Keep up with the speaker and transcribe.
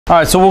All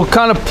right, so we'll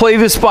kind of play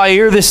this by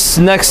ear, this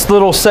next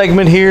little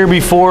segment here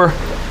before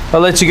I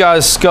let you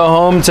guys go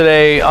home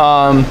today.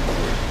 I'm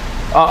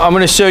going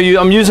to show you,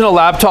 I'm using a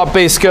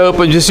laptop-based scope.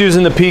 I'm just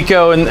using the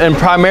Pico, and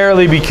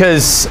primarily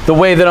because the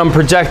way that I'm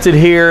projected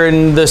here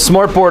and the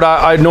smartboard,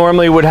 I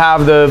normally would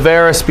have the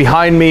Varus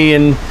behind me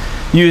and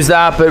use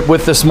that, but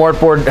with the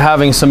smartboard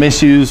having some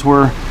issues,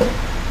 we're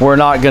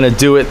not going to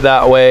do it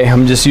that way.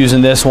 I'm just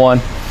using this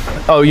one.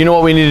 Oh, you know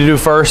what we need to do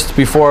first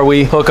before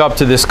we hook up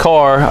to this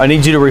car? I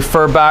need you to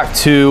refer back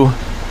to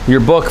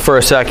your book for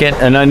a second,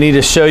 and I need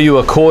to show you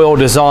a coil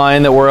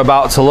design that we're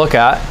about to look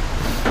at.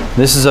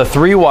 This is a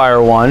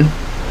 3-wire one,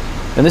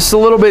 and this is a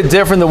little bit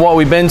different than what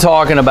we've been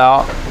talking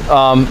about.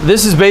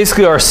 This is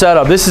basically our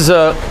setup. This is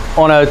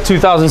on a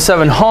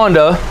 2007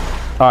 Honda.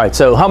 All right,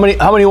 so how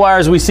many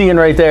wires are we seeing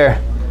right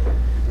there?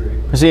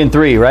 We're seeing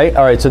 3, right?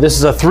 All right, so this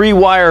is a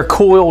 3-wire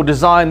coil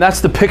design.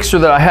 That's the picture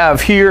that I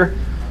have here.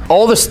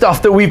 All the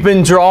stuff that we've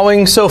been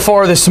drawing so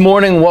far this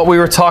morning, what we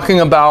were talking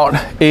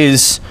about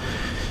is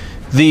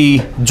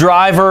the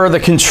driver, the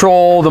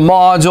control, the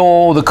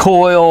module, the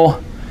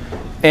coil,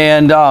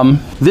 and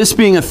this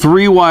being a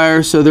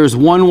 3-wire, so there's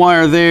 1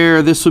 wire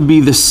there, this would be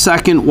the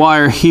 2nd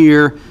wire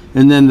here,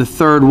 and then the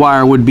 3rd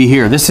wire would be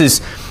here. This is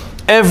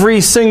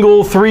every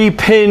single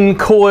 3-pin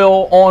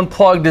coil on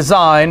plug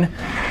design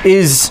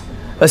is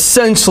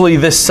essentially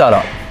this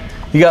setup.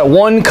 You got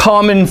one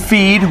common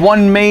feed,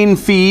 one main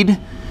feed,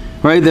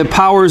 right, that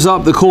powers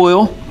up the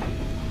coil,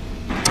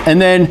 and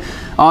then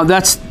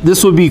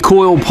this would be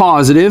coil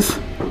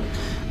positive.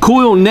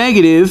 Coil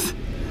negative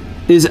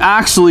is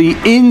actually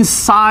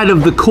inside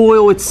of the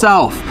coil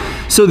itself.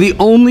 So the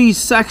only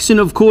section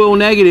of coil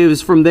negative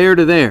is from there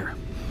to there.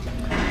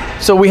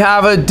 So we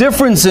have a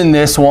difference in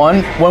this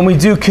one. When we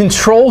do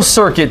control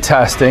circuit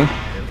testing,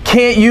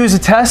 can't use a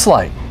test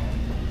light.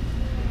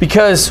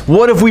 Because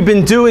what have we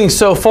been doing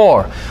so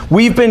far?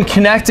 We've been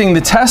connecting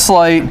the test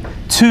light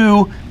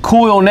to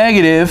coil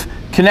negative,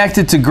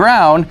 connected to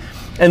ground,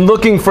 and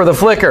looking for the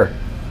flicker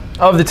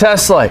of the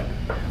test light.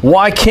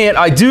 Why can't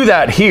I do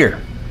that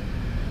here?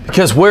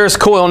 Because where's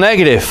coil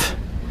negative?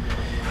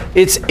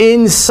 It's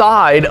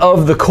inside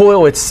of the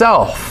coil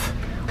itself.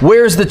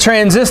 Where's the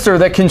transistor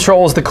that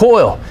controls the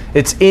coil?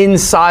 It's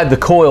inside the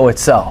coil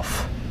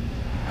itself.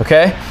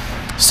 Okay?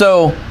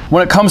 So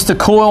when it comes to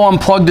coil on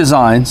plug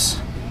designs,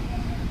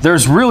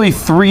 there's really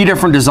 3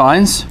 different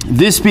designs.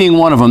 This being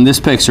one of them, this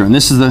picture, and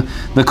this is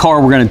the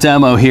car we're going to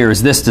demo here,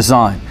 is this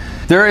design.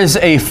 There is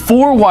a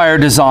 4-wire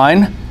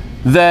design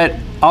that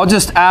I'll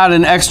just add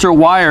an extra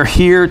wire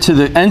here to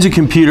the engine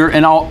computer,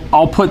 and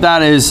I'll put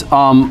that as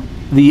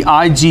the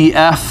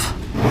IGF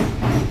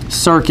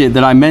circuit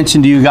that I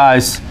mentioned to you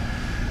guys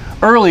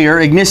earlier,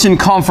 ignition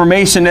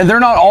confirmation. And they're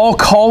not all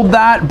called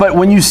that, but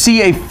when you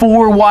see a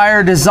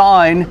 4-wire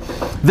design,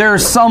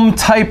 there's some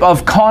type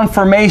of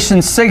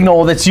confirmation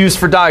signal that's used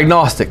for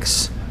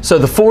diagnostics. So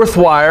the 4th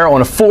wire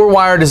on a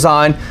 4-wire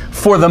design,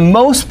 for the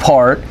most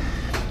part,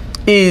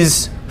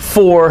 is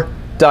for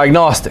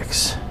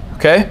diagnostics,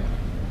 okay?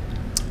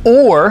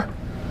 Or,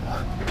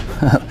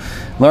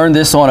 learn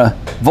this on a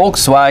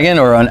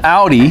Volkswagen or an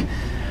Audi,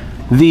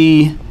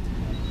 the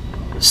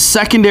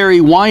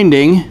secondary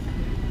winding,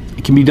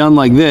 it can be done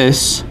like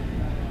this.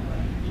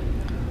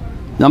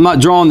 Now, I'm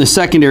not drawing the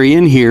secondary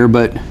in here,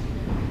 but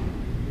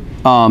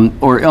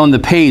or on the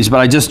page, but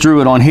I just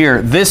drew it on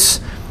here.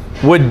 This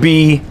would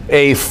be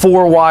a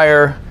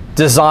 4-wire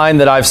design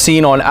that I've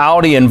seen on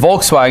Audi and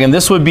Volkswagen.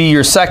 This would be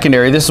your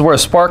secondary. This is where a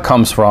spark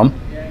comes from.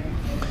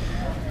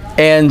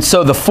 And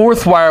so the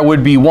 4th wire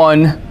would be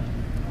 1,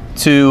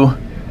 2,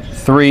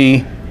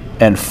 3,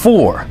 and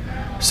 4.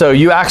 So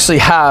you actually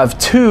have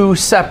 2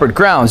 separate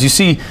grounds. You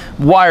see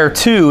wire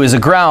 2 is a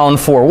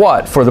ground for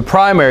what? For the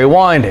primary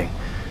winding.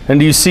 And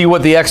do you see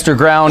what the extra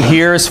ground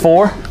here is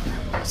for?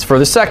 It's for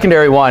the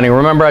secondary winding.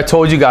 Remember, I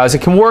told you guys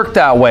it can work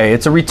that way.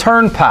 It's a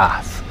return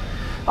path.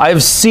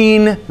 I've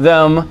seen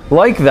them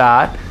like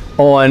that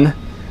on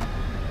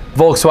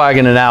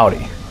Volkswagen and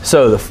Audi.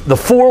 So the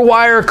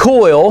 4-wire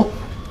coil,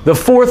 the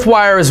 4th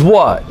wire is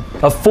what?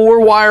 A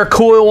 4-wire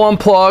coil on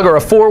plug, or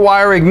a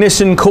 4-wire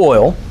ignition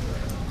coil.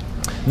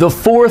 The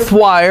 4th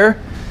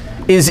wire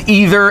is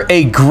either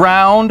a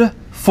ground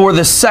for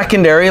the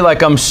secondary,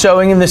 like I'm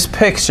showing in this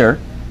picture,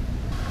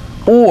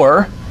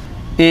 or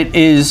it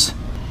is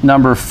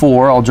number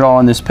 4, I'll draw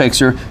on this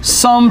picture,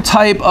 some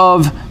type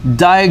of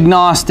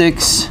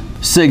diagnostics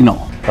signal.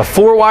 A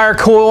 4-wire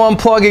coil on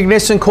plug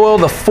ignition coil,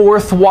 the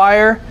 4th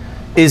wire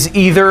is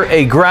either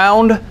a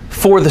ground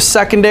for the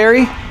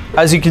secondary,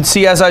 as you can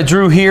see as I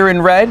drew here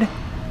in red.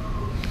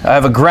 I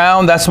have a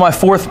ground, that's my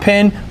 4th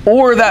pin,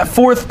 or that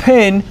 4th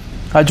pin,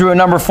 I drew a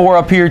number 4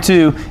 up here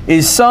too,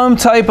 is some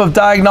type of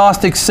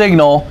diagnostic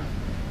signal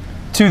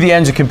to the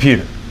engine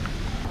computer.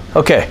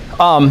 Okay,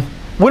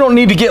 we don't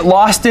need to get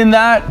lost in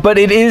that, but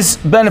it is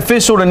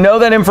beneficial to know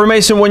that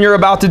information when you're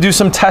about to do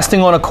some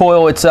testing on a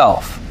coil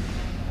itself.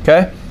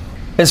 Okay?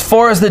 As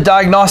far as the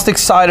diagnostic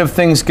side of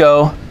things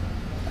go,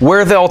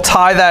 where they'll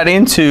tie that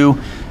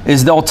into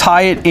is they'll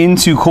tie it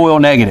into coil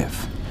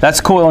negative. That's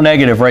coil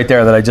negative right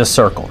there that I just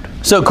circled.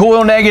 So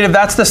coil negative,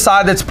 that's the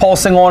side that's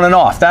pulsing on and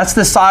off. That's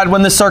the side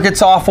when the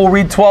circuit's off, we'll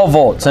read 12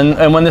 volts.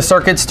 And when the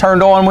circuit's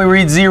turned on, we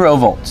read 0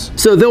 volts.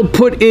 So they'll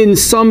put in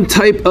some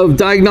type of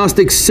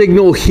diagnostic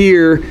signal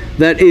here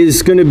that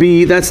is going to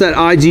be, that's that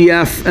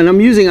IGF. And I'm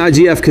using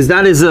IGF because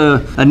that is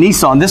a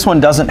Nissan. This one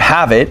doesn't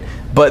have it,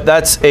 but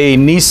that's a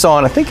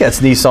Nissan. I think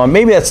that's Nissan.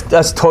 Maybe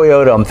that's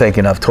Toyota I'm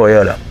thinking of,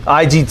 Toyota.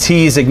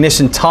 IGT is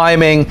ignition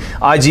timing.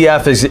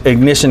 IGF is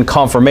ignition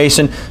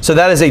confirmation. So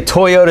that is a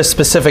Toyota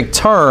specific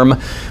term,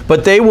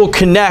 but they will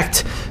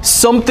connect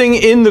something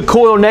in the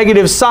coil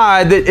negative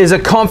side that is a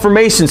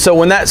confirmation. So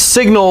when that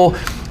signal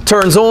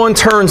turns on,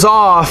 turns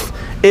off,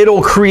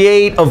 it'll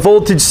create a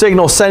voltage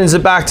signal, sends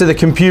it back to the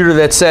computer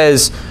that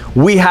says,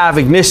 we have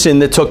ignition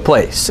that took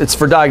place. It's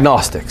for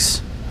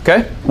diagnostics.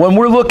 Okay? When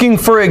we're looking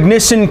for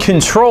ignition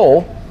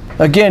control,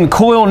 again,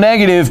 coil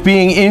negative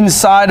being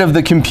inside of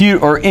the computer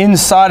or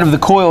inside of the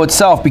coil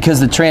itself, because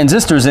the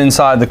transistor's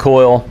inside the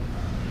coil,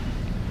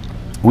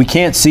 we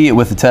can't see it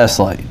with the test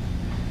light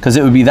because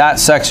it would be that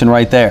section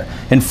right there.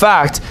 In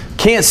fact,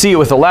 can't see it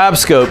with a lab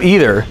scope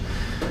either.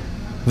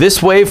 This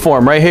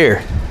waveform right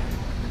here,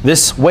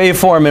 this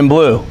waveform in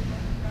blue,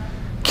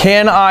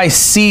 can I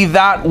see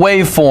that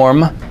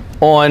waveform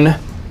on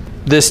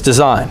this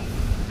design?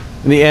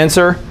 And the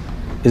answer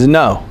is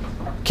no.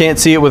 Can't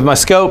see it with my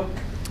scope,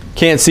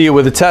 can't see it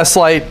with a test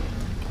light.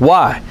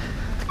 Why?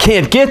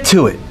 Can't get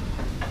to it.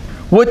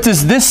 What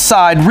does this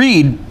side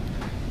read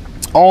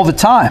all the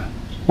time?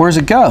 Where does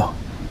it go?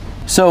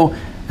 So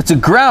it's a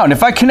ground.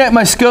 If I connect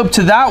my scope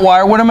to that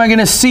wire, what am I going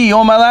to see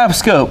on my lab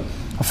scope?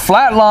 A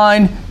flat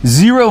line,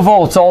 0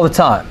 volts all the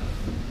time.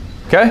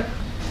 Okay?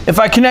 If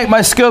I connect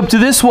my scope to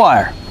this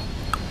wire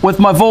with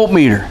my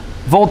voltmeter,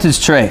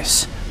 voltage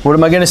trace, what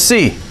am I going to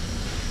see?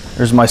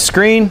 There's my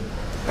screen.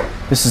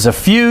 This is a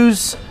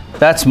fuse.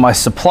 That's my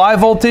supply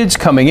voltage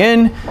coming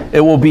in.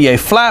 It will be a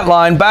flat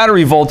line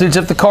battery voltage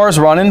if the car's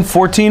running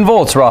 14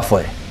 volts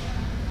roughly.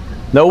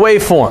 No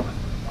waveform.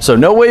 So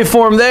no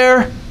waveform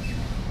there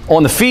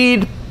on the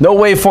feed, no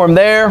waveform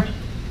there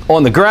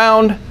on the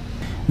ground.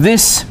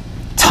 This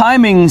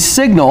timing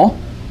signal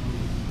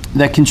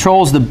that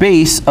controls the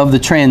base of the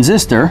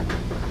transistor,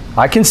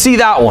 I can see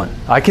that one.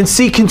 I can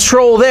see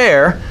control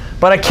there,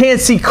 but I can't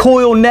see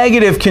coil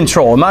negative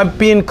control. Am I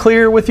being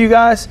clear with you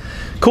guys?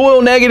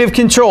 Coil negative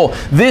control,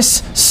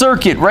 this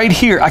circuit right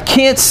here, I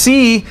can't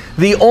see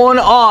the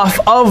on-off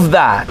of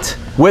that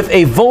with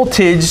a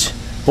voltage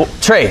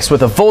trace,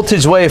 with a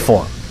voltage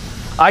waveform.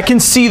 I can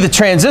see the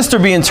transistor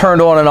being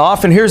turned on and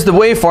off, and here's the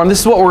waveform.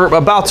 This is what we're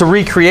about to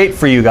recreate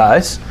for you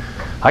guys.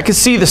 I can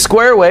see the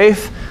square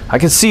wave, I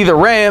can see the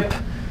ramp,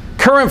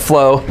 current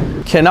flow,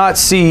 cannot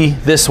see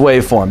this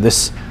waveform,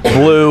 this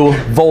blue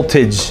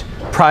voltage,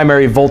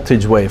 primary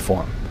voltage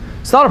waveform.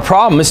 It's not a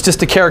problem, it's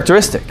just a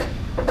characteristic.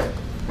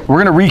 We're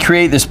going to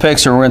recreate this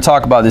picture. We're going to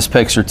talk about this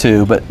picture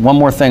too, but one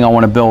more thing I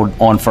want to build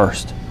on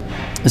first.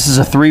 This is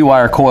a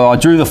 3-wire coil. I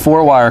drew the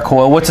 4-wire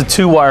coil. What's a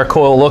 2-wire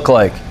coil look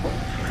like?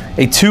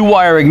 A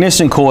 2-wire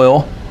ignition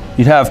coil,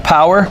 you'd have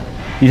power,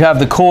 you'd have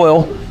the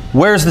coil.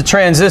 Where's the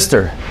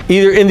transistor?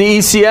 Either in the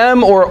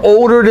ECM or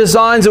older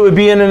designs, it would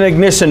be in an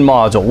ignition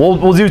module.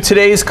 We'll do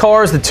today's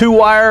cars, the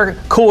 2-wire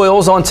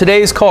coils on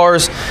today's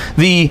cars.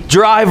 The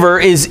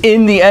driver is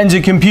in the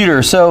engine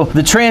computer. So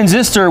the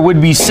transistor would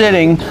be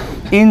sitting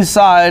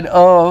inside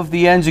of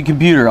the engine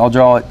computer. I'll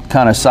draw it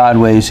kind of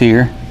sideways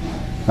here,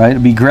 right?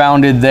 It'd be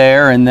grounded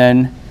there, and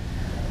then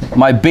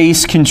my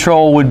base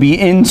control would be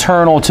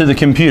internal to the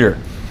computer.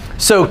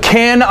 So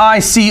can I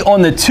see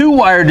on the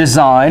 2-wire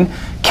design,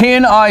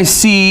 can I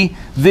see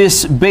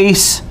this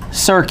base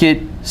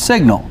circuit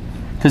signal?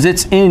 Because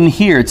it's in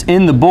here, it's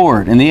in the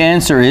board, and the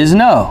answer is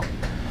no.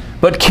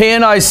 But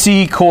can I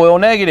see coil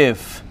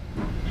negative?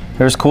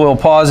 There's coil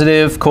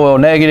positive, coil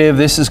negative,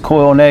 this is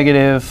coil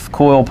negative,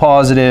 coil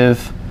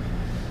positive.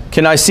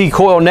 Can I see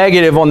coil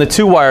negative on the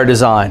 2-wire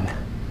design?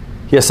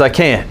 Yes, I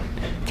can.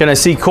 Can I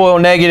see coil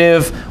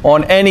negative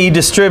on any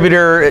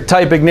distributor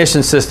type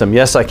ignition system?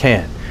 Yes, I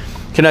can.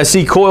 Can I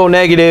see coil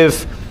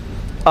negative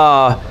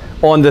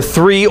on the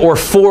 3 or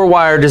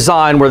 4-wire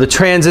design where the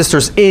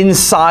transistor's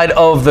inside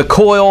of the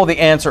coil? The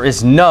answer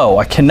is no,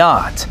 I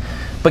cannot.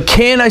 But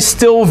can I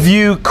still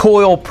view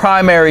coil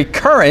primary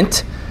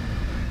current?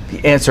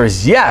 The answer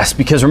is yes,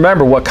 because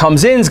remember, what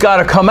comes in's got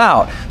to come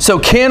out. So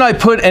can I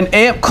put an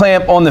amp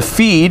clamp on the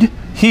feed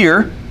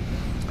here,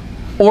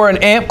 or an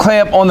amp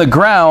clamp on the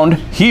ground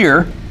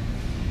here,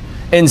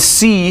 and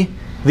see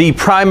the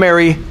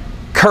primary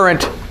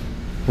current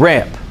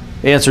ramp?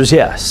 The answer is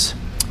yes.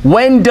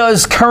 When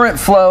does current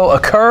flow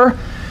occur?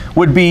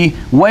 Would be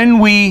when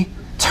we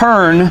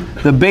turn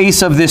the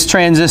base of this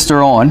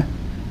transistor on.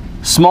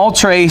 Small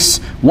trace.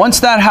 Once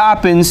that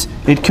happens,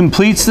 it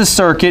completes the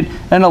circuit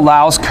and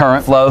allows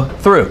current flow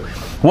through.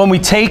 When we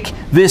take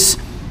this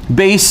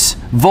base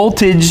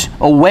voltage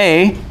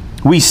away,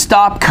 we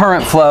stop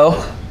current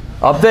flow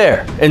up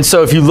there. And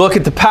so if you look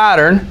at the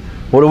pattern,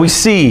 what do we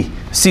see?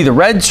 See the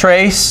red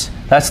trace,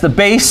 that's the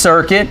base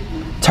circuit,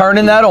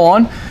 turning that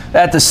on.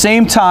 At the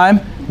same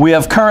time, we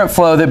have current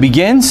flow that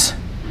begins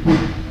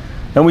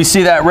And we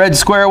see that red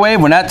square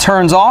wave. When that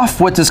turns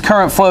off, what does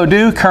current flow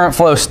do? Current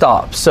flow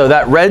stops. So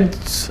that red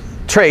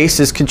trace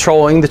is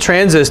controlling the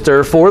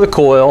transistor for the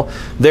coil.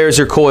 There's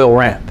your coil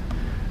ramp.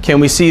 Can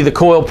we see the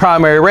coil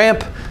primary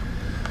ramp?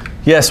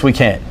 Yes, we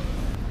can.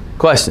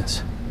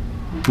 Questions?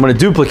 I'm going to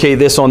duplicate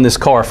this on this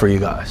car for you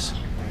guys.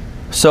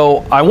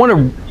 So I want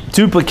to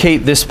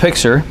duplicate this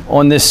picture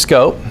on this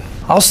scope.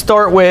 I'll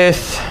start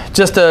with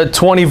just a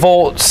 20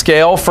 volt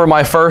scale for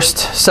my first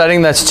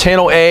setting. That's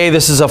channel A.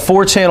 This is a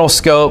 4-channel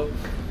scope.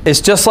 It's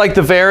just like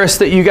the Varus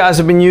that you guys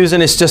have been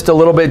using. It's just a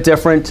little bit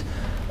different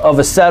of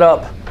a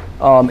setup.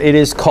 It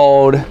is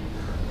called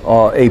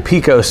a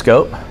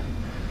Picoscope.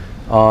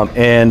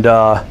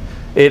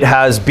 It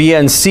has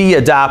BNC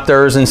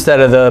adapters instead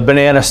of the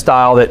banana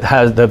style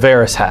that the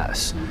Varus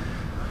has.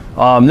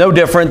 No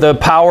different. The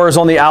power is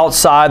on the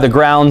outside, the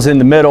ground's in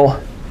the middle,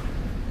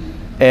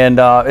 and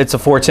it's a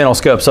 4-channel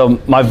scope.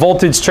 So my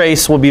voltage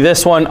trace will be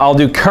this one. I'll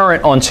do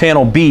current on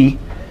channel B.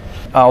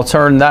 I'll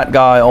turn that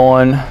guy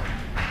on.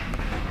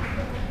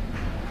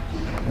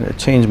 I'm going to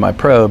change my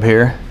probe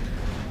here.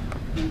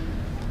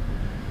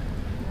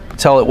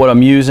 Tell it what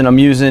I'm using. I'm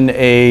using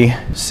a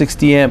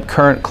 60 amp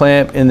current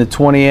clamp in the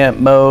 20 amp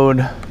mode,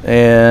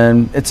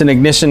 and it's an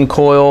ignition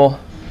coil.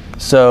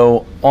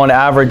 So on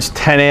average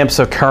 10 amps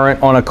of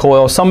current on a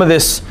coil. Some of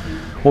this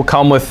will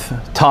come with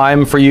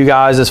time for you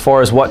guys as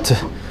far as what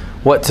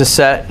to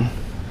set.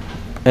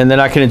 And then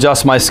I can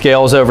adjust my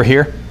scales over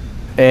here.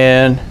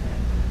 And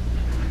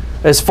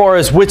as far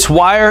as which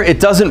wire, it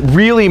doesn't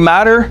really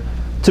matter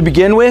to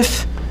begin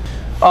with.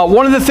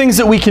 One of the things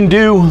that we can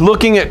do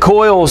looking at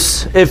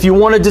coils, if you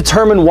want to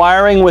determine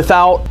wiring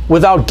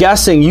without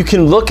guessing, you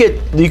can look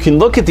at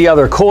the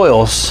other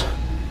coils.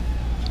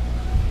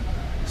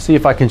 See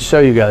if I can show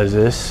you guys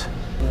this.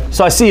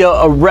 So I see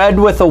a red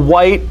with a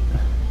white,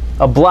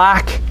 a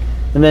black,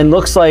 and then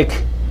looks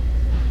like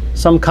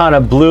some kind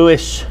of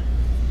bluish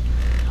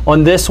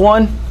on this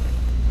one.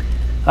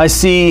 I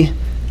see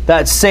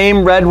that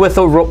same red with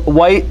a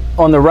white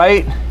on the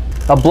right,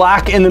 a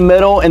black in the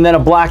middle, and then a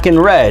black and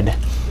red.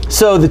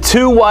 So the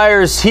two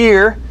wires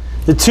here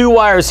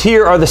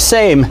are the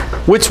same.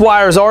 Which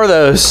wires are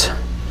those?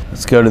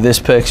 Let's go to this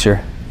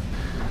picture.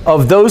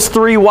 Of those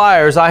 3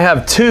 wires, I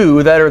have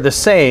 2 that are the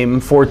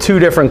same for 2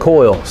 different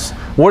coils.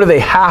 What do they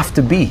have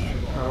to be?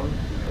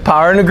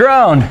 Power and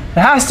ground. It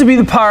has to be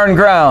the power and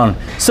ground.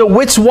 So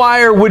which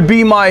wire would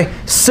be my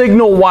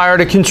signal wire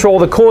to control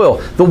the coil?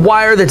 The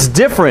wire that's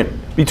different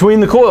between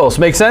the coils.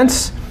 Make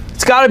sense?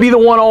 It's got to be the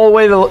one all the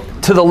way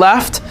to the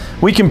left.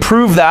 We can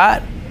prove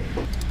that.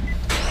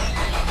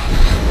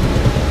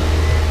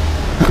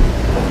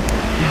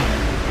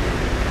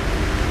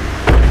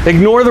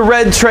 Ignore the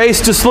red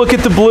trace, just look at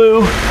the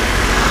blue.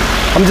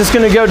 I'm just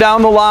going to go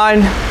down the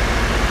line.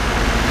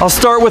 I'll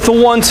start with the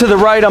one to the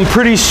right. I'm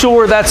pretty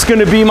sure that's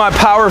going to be my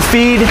power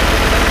feed.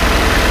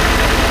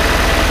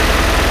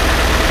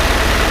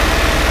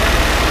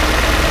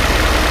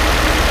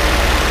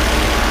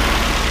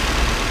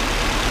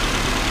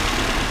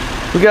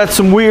 We got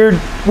some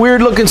weird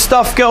looking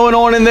stuff going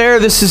on in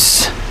there. This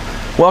is,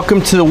 welcome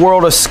to the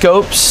world of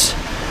scopes.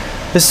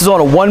 This is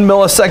on a 50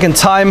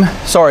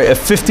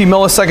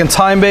 millisecond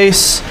time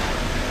base.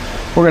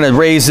 We're gonna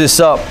raise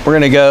this up. We're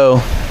gonna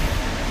go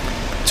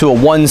to a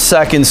 1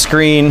 second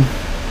screen.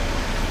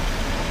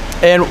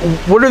 And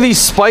what are these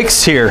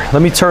spikes here?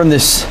 Let me turn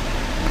this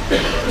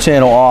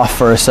channel off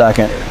for a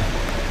second.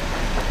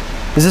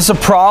 Is this a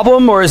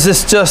problem, or is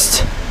this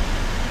just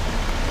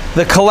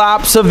the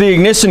collapse of the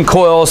ignition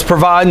coils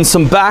providing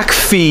some back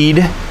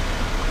feed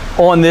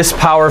on this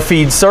power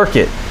feed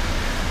circuit?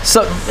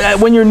 So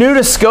when you're new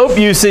to scope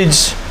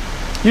usage,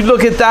 you'd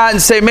look at that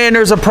and say, man,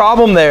 there's a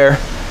problem there.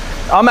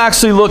 I'm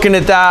actually looking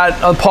at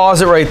that. I'll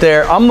pause it right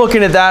there. I'm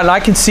looking at that and I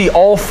can see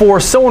all 4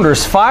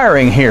 cylinders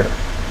firing here.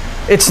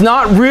 It's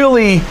not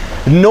really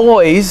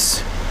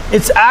noise.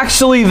 It's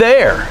actually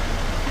there.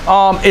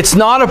 It's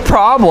not a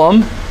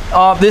problem.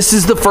 This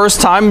is the first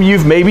time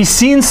you've maybe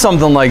seen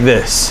something like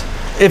this.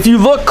 If you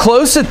look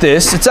close at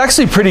this, it's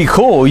actually pretty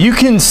cool. You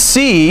can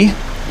see,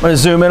 I'm going to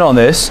zoom in on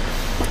this.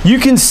 You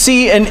can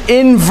see an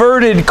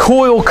inverted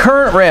coil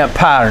current ramp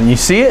pattern. You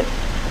see it?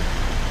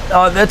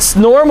 That's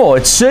normal.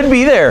 It should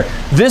be there.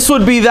 This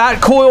would be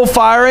that coil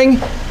firing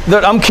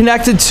that I'm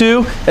connected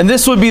to, and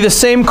this would be the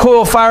same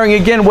coil firing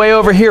again way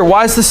over here.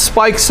 Why is the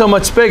spike so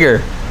much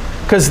bigger?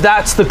 Because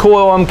that's the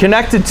coil I'm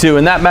connected to,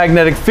 and that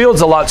magnetic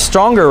field's a lot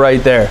stronger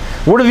right there.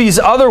 What are these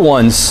other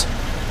ones?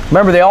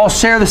 Remember, they all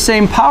share the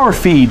same power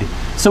feed.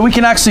 So we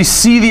can actually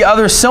see the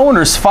other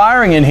cylinders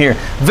firing in here.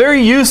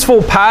 Very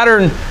useful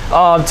pattern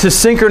to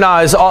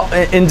synchronize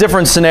in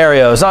different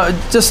scenarios.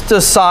 Just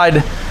a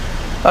side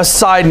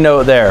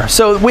note there.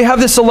 So we have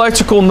this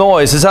electrical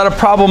noise. Is that a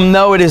problem?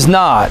 No, it is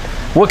not.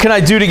 What can I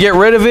do to get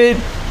rid of it?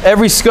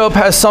 Every scope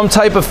has some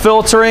type of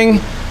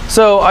filtering.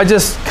 So I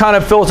just kind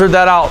of filtered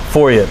that out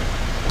for you.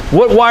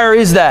 What wire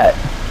is that?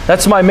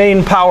 That's my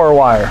main power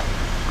wire.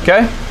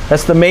 Okay?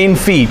 That's the main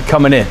feed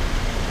coming in.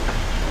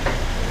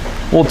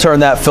 We'll turn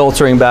that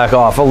filtering back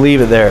off. I'll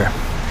leave it there.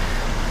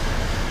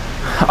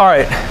 All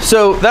right,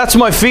 so that's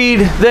my feed.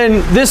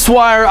 Then this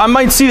wire, I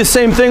might see the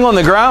same thing on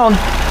the ground.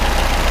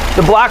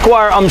 The black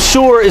wire, I'm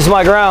sure, is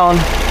my ground.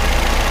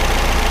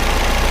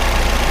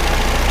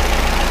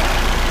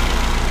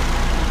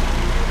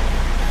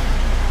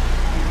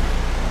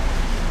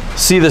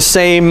 See the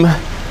same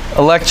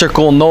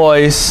electrical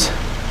noise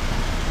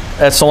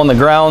that's on the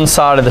ground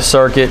side of the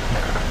circuit.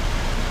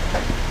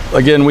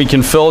 Again, we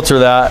can filter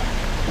that.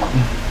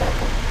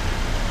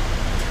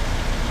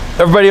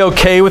 Everybody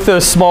okay with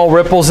those small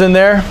ripples in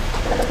there?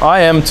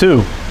 I am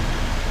too.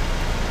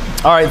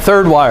 All right,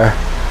 third wire.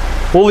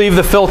 We'll leave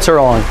the filter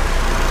on.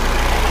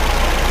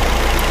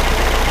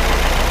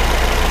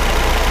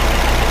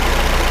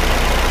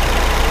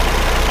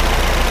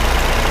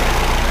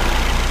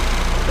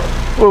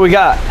 What do we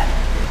got?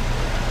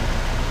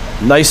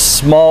 Nice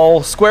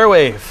small square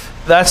wave.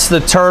 That's the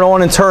turn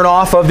on and turn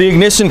off of the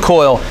ignition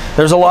coil.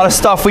 There's a lot of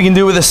stuff we can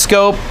do with a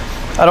scope.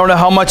 I don't know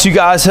how much you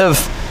guys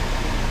have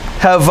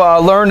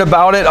learned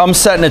about it. I'm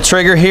setting a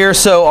trigger here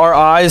so our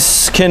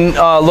eyes can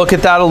look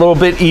at that a little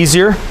bit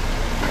easier.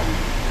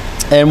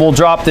 And we'll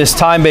drop this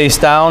time base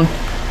down.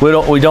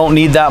 We don't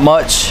need that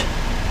much.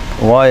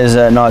 Why is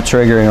that not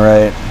triggering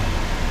right?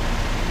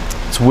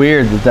 It's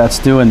weird that that's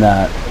doing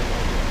that.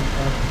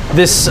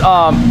 This,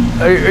 are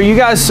you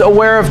guys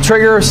aware of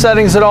trigger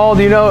settings at all?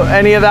 Do you know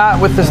any of that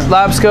with this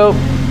lab scope?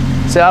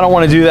 See, I don't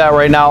want to do that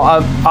right now.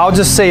 I'll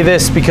just say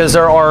this because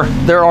there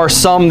are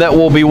some that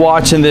will be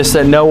watching this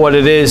that know what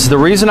it is. The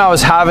reason I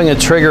was having a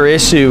trigger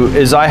issue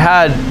is I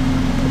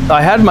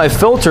had my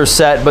filter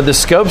set, but the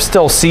scope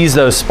still sees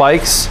those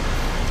spikes,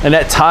 and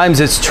at times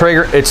it's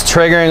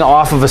triggering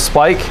off of a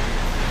spike.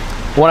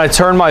 When I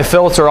turn my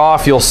filter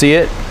off, you'll see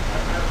it.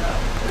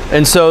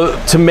 And so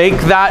to make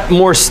that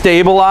more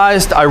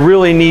stabilized, I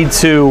really need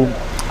to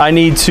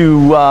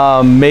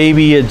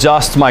maybe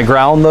adjust my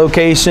ground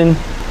location.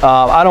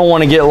 I don't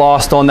want to get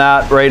lost on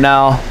that right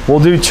now.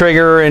 We'll do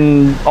trigger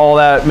and all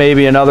that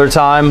maybe another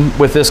time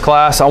with this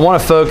class. I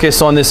want to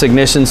focus on this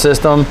ignition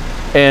system.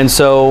 And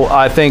so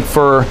I think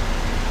for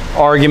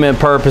argument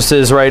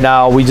purposes right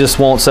now, we just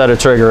won't set a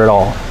trigger at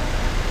all.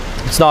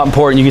 It's not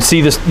important. You can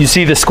see this, you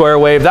see the square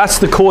wave. That's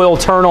the coil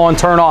turn on,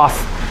 turn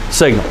off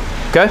signal,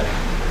 okay?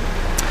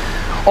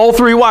 All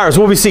three wires,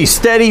 what we see,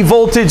 steady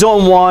voltage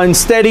on one,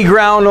 steady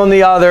ground on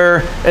the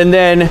other, and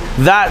then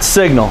that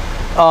signal.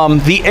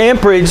 The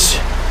amperage,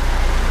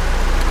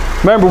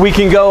 remember we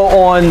can go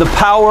on the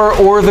power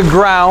or the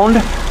ground.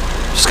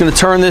 Just gonna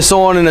turn this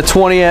on in a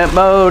 20 amp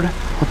mode.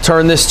 I'll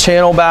turn this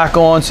channel back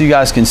on so you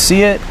guys can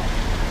see it.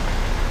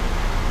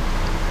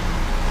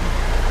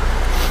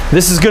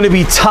 This is gonna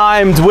be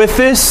timed with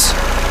this.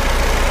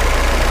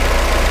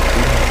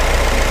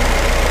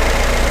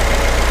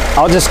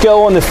 I'll just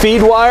go on the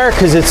feed wire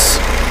because it's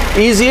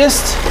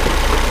easiest.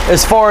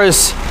 As far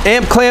as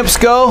amp clamps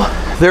go,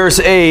 there's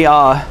a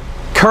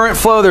current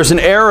flow, there's an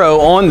arrow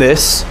on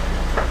this,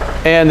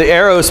 and the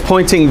arrow is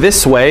pointing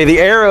this way. The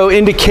arrow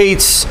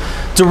indicates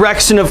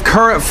direction of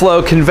current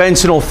flow,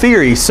 conventional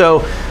theory.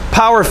 So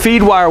power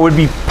feed wire would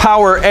be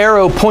power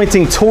arrow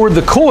pointing toward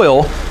the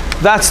coil.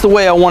 That's the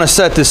way I want to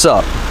set this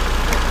up.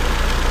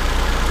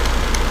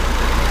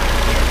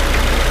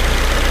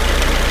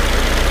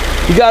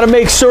 You got to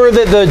make sure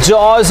that the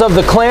jaws of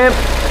the clamp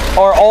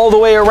are all the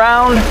way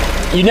around.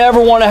 You never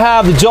want to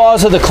have the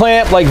jaws of the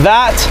clamp like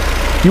that.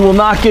 You will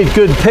not get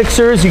good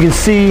pictures. You can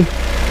see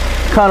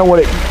kind of what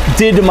it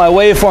did to my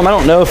waveform. I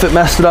don't know if it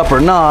messed it up or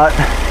not.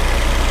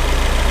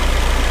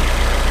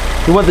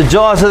 You want the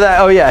jaws of that.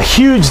 Oh yeah,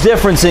 huge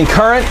difference in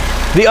current.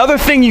 The other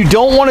thing you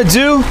don't want to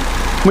do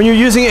when you're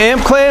using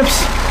amp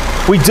clamps,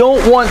 we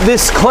don't want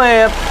this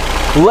clamp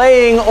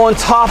laying on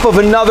top of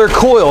another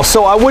coil.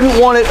 So I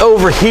wouldn't want it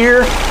over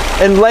here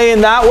and laying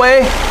that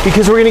way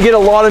because we're going to get a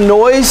lot of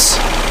noise.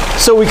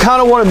 So we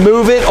kind of want to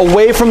move it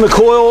away from the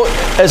coil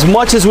as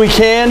much as we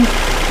can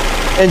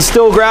and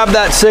still grab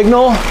that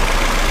signal,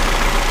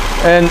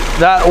 and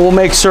that will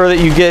make sure that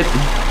you get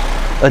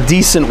a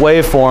decent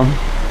waveform.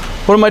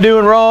 What am I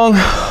doing wrong?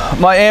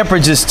 My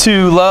amperage is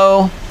too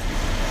low.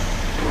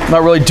 I'm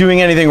not really doing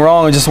anything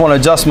wrong. I just want to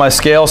adjust my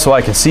scale so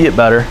I can see it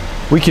better.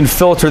 We can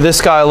filter this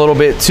guy a little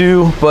bit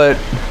too, but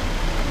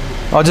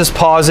I'll just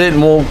pause it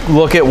and we'll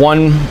look at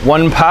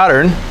one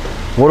pattern.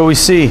 What do we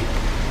see?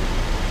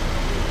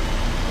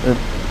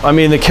 I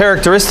mean, the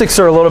characteristics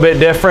are a little bit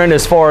different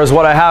as far as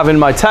what I have in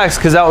my text,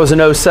 because that was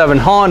an 07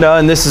 Honda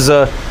and this is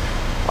a,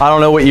 I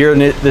don't know what year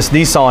this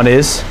Nissan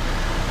is.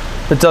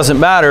 It doesn't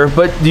matter,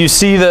 but do you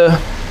see the,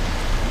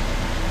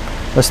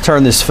 let's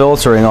turn this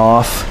filtering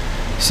off.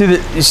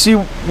 You see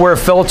where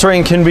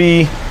filtering can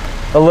be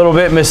a little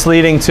bit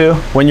misleading too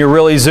when you're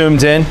really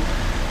zoomed in?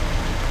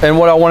 And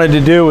what I wanted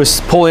to do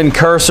was pull in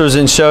cursors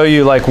and show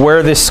you like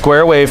where this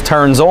square wave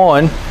turns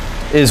on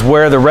is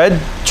where the red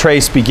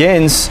trace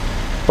begins,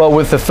 but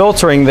with the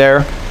filtering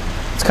there,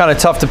 it's kind of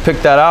tough to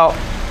pick that out.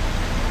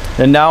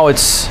 And now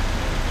it's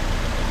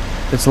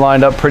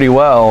lined up pretty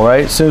well,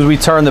 right? As soon as we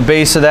turn the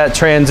base of that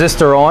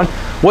transistor on,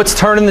 what's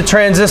turning the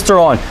transistor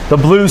on? The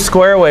blue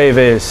square wave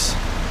is.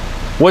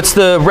 What's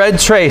the red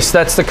trace?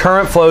 That's the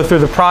current flow through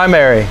the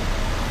primary.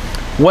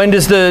 When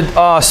does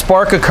the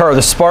spark occur?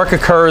 The spark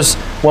occurs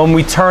when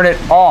we turn it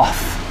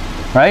off,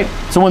 right?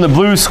 So when the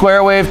blue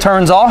square wave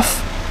turns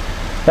off,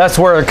 that's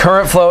where the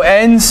current flow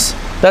ends.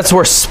 That's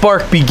where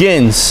spark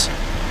begins.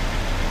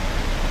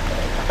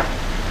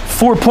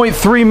 4.3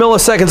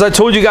 milliseconds. I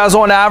told you guys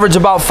on average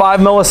about 5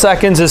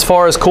 milliseconds as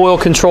far as coil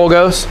control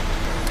goes.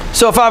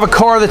 So if I have a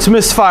car that's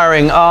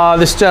misfiring,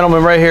 this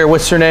gentleman right here,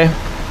 what's your name?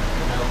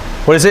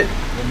 What is it?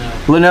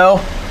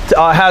 Leno.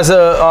 Has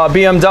a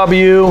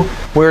BMW.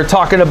 We were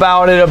talking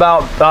about it,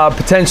 about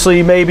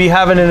potentially maybe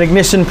having an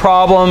ignition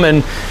problem.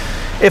 And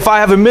if I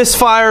have a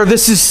misfire,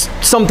 this is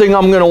something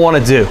I'm going to want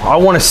to do. I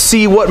want to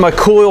see what my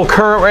coil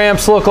current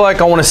ramps look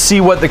like. I want to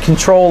see what the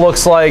control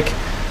looks like.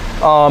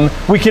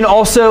 We can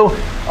also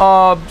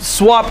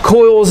swap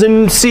coils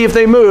and see if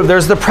they move.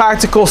 There's the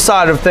practical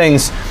side of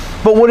things.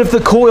 But what if the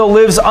coil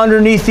lives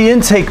underneath the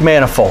intake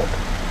manifold?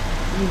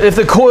 If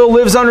the coil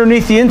lives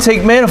underneath the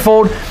intake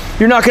manifold,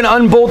 you're not going to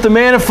unbolt the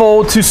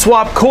manifold to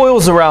swap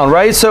coils around,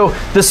 right? So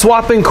the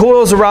swapping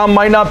coils around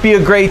might not be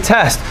a great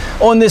test.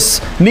 On this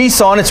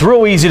Nissan, it's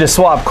real easy to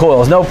swap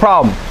coils, no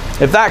problem.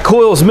 If that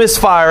coil is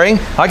misfiring,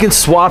 I can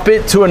swap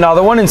it to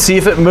another one and see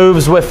if it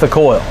moves with the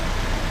coil,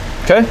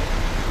 okay?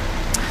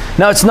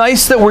 Now it's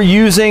nice that we're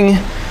using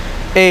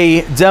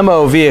a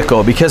demo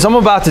vehicle because I'm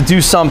about to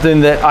do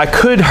something that I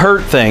could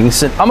hurt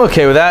things, and I'm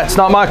okay with that. It's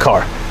not my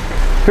car.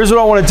 Here's what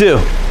I want to do.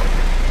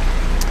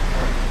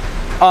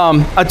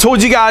 I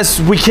told you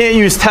guys we can't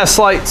use test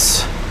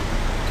lights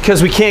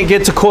because we can't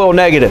get to coil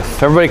negative.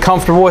 Everybody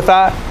comfortable with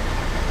that?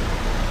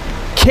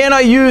 Can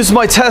I use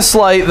my test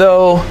light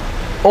though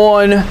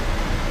on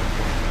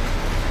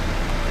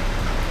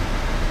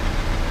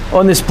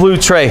this blue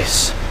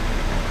trace?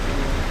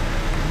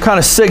 What kind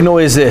of signal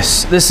is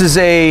this? This is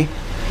a,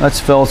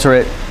 let's filter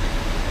it,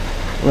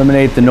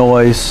 eliminate the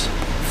noise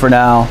for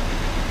now.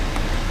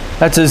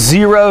 That's a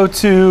 0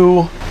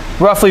 to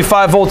roughly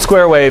 5 volt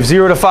square wave,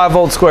 0 to 5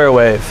 volt square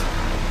wave.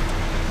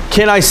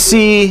 Can I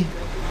see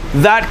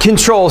that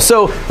control?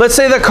 So let's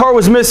say that car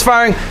was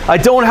misfiring, I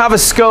don't have a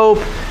scope,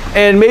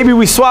 and maybe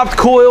we swapped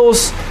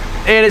coils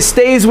and it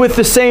stays with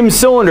the same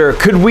cylinder.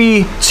 Could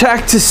we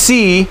check to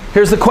see,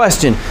 here's the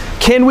question,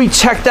 can we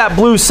check that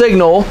blue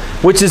signal,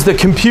 which is the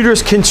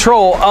computer's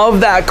control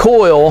of that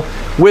coil,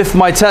 with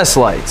my test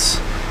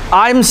lights?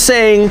 I'm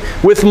saying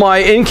with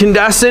my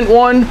incandescent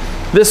one,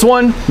 this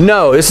one,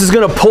 no, this is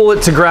gonna pull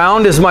it to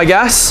ground is my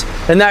guess,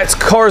 and that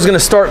car is gonna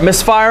start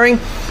misfiring.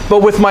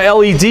 But with my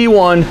LED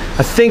one,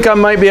 I think I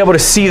might be able to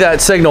see that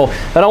signal.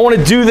 And I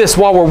wanna do this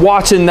while we're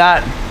watching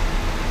that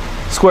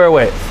square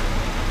wave.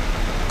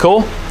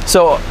 Cool?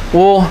 So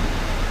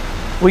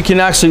we can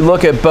actually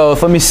look at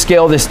both. Let me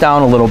scale this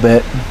down a little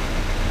bit.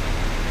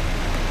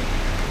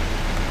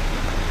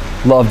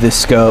 Love this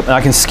scope. And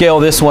I can scale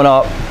this one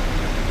up.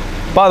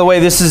 By the way,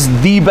 this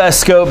is the best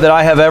scope that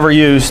I have ever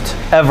used,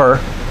 ever.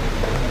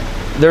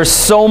 There's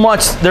so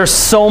much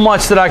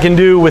that I can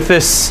do with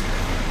this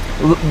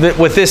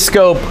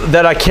scope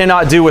that I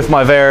cannot do with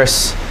my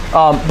Varus.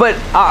 But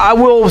I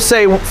will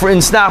say,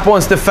 in Snap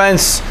One's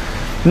defense,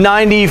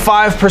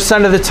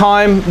 95% of the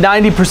time,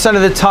 90%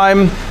 of the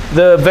time,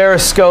 the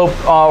Varus scope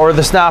or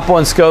the Snap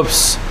One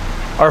scopes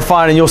are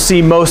fine, and you'll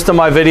see most of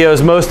my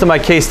videos, most of my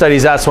case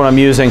studies, that's what I'm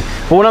using.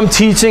 But when I'm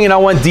teaching and I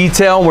want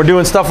detail and we're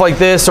doing stuff like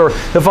this, or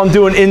if I'm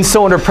doing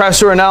in-cylinder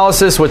pressure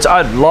analysis, which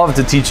I'd love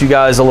to teach you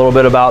guys a little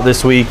bit about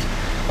this week,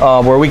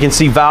 where we can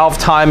see valve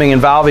timing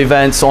and valve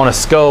events on a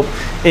scope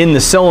in the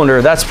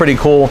cylinder, that's pretty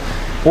cool.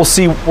 We'll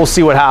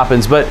see what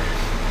happens, but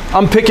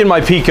I'm picking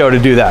my Pico to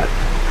do that.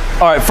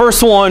 All right,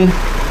 first one,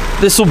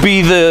 this will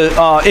be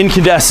the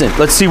incandescent.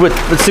 Let's see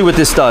what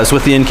this does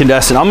with the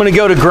incandescent. I'm gonna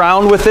go to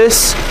ground with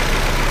this.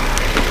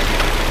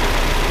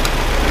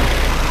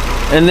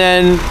 And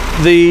then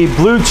the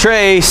blue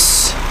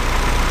trace,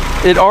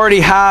 it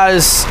already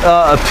has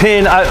a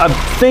pin.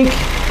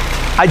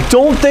 I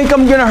don't think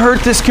I'm gonna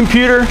hurt this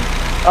computer.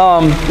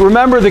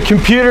 Remember, the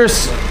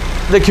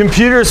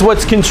computer's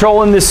what's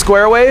controlling this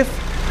square wave.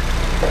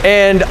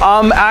 And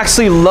I'm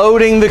actually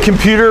loading the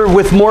computer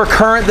with more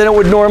current than it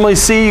would normally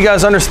see. You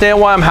guys understand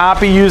why I'm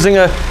happy using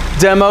a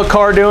demo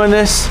car doing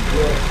this?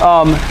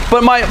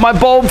 But my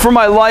bulb for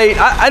my light,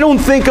 I don't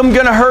think I'm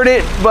gonna hurt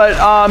it, but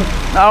I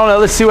don't know,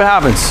 let's see what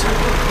happens.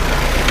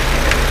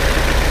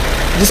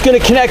 I'm just gonna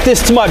connect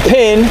this to my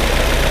pin.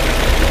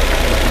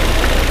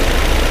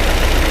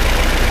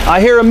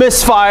 I hear a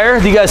misfire,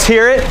 do you guys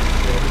hear it?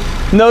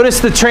 Notice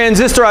the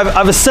transistor,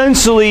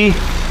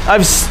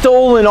 I've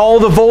stolen all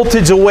the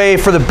voltage away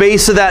for the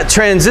base of that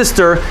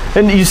transistor,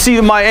 and you see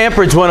my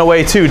amperage went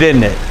away too,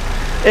 didn't it?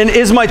 And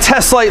is my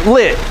test light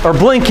lit or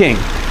blinking?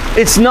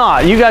 It's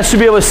not. You guys should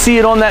be able to see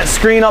it on that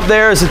screen up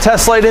there. Is the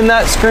test light in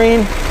that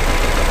screen?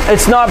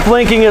 It's not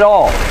blinking at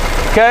all,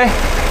 okay?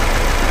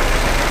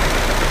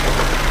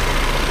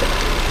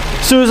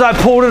 As soon as I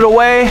pulled it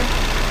away,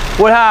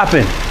 what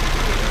happened?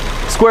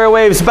 Square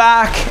wave's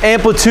back,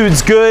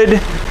 amplitude's good,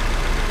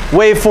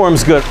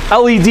 waveform's good.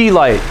 LED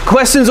light.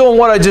 Questions on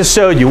what I just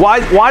showed you.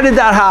 Why did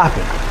that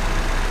happen?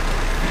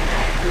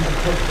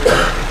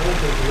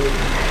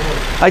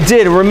 I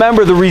did.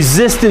 Remember, the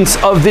resistance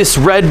of this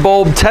red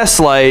bulb test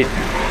light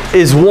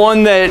is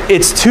one that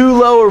it's too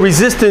low a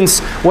resistance.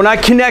 When I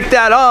connect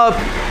that up,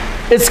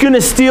 it's going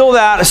to steal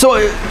that.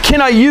 So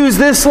can I use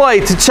this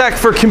light to check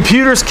for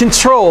computer's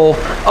control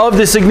of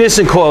this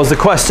ignition coil is the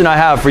question I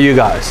have for you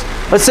guys.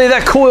 Let's say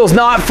that coil's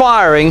not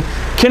firing.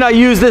 Can I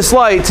use this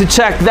light to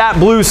check that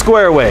blue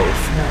square wave?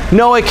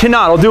 No, I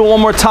cannot. I'll do it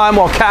one more time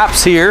while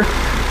Cap's here.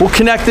 We'll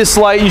connect this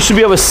light. You should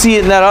be able to see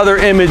it in that other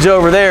image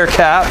over there,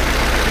 Cap.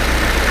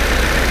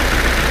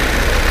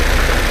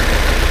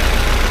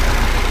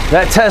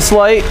 That test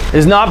light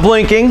is not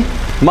blinking.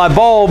 My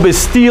bulb is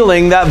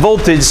stealing that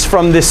voltage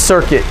from this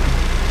circuit.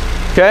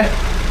 Okay?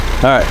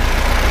 All right.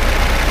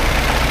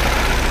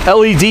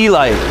 LED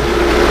light.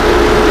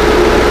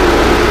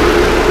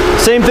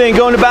 Same thing,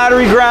 going to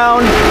battery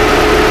ground.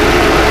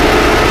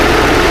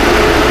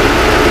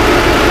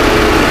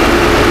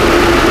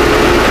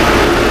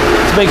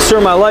 Let's make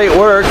sure my light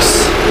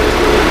works.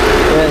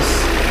 Yes.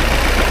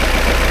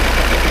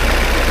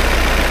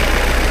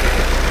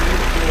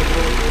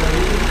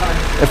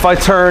 If I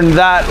turn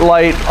that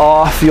light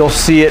off, you'll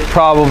see it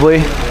probably.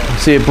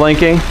 See it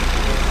blinking.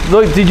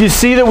 Look, did you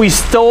see that we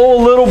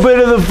stole a little bit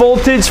of the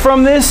voltage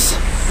from this?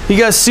 You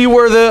guys see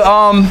where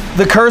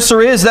the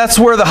cursor is? That's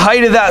where the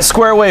height of that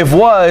square wave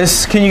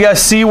was. Can you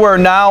guys see where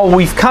now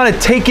we've kind of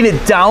taken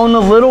it down a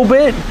little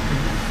bit?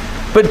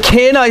 But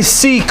can I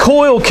see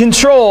coil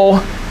control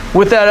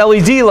with that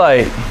LED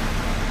light?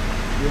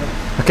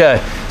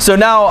 Okay, so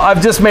now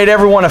I've just made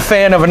everyone a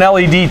fan of an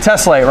LED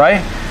test light,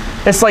 right?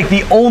 It's like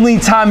the only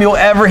time you'll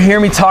ever hear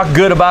me talk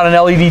good about an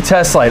LED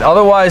test light.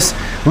 Otherwise,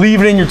 leave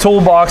it in your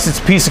toolbox. It's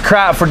a piece of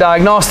crap for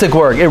diagnostic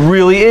work. It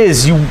really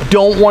is. You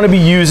don't want to be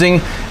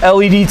using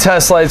LED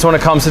test lights when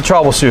it comes to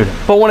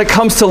troubleshooting. But when it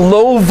comes to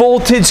low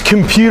voltage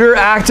computer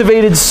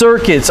activated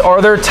circuits,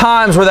 are there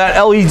times where that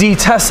LED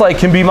test light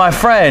can be my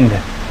friend?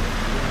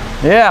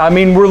 Yeah, I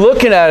mean, we're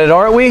looking at it,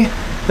 aren't we?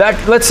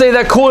 Let's say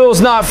that coil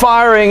is not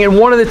firing, and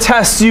one of the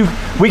tests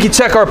we can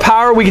check our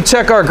power, we can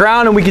check our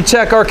ground, and we can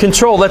check our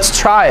control. Let's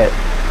try it.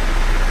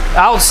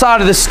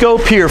 Outside of the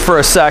scope here for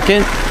a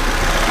second.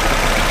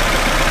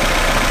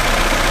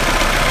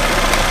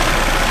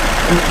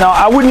 Now,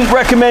 I wouldn't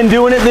recommend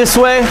doing it this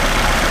way.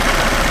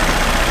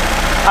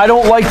 I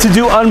don't like to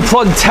do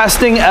unplugged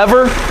testing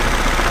ever.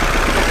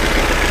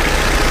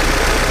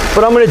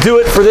 But I'm going to do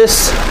it for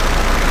this.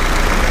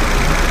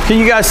 Can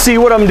you guys see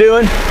what I'm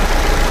doing?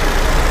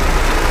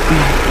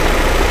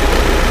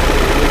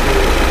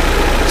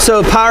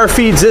 So power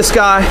feeds this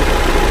guy.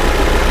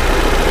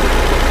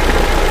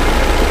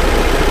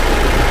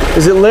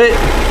 Is it lit?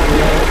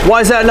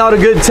 Why is that not a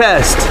good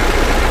test?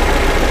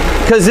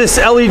 Because this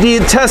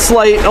LED test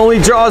light only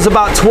draws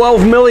about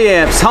 12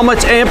 milliamps. How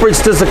much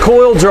amperage does the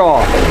coil draw?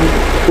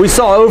 We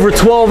saw over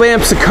 12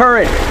 amps of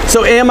current.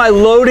 So am I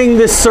loading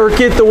this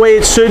circuit the way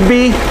it should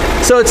be?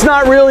 So it's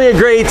not really a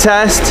great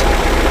test.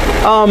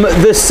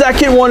 The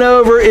second one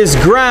over is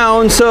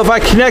ground. So if I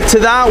connect to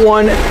that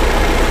one,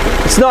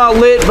 it's not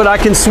lit, but I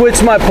can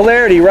switch my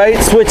polarity, right?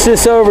 Switch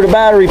this over to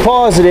battery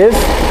positive.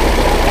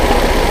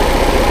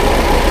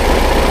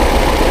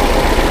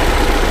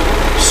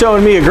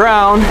 Showing me a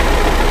ground.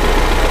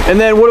 And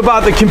then what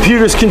about the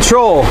computer's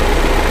control?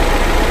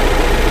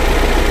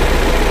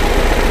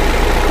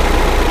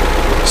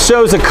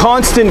 Shows a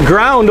constant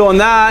ground on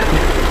that.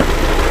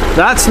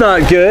 That's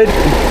not good.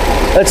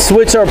 Let's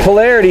switch our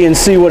polarity and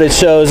see what it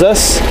shows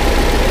us.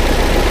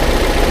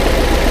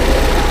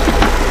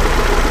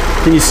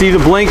 Can you see the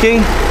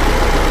blinking?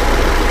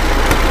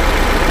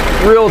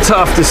 Real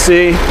tough to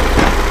see.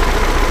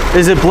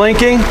 Is it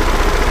blinking?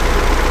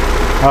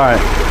 All right,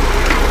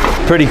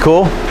 pretty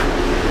cool.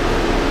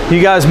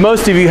 You guys,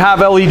 most of you have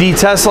LED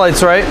test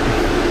lights, right?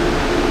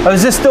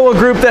 Is this still a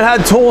group that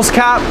had tools,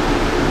 Cap?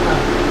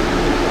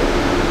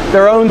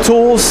 Their own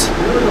tools?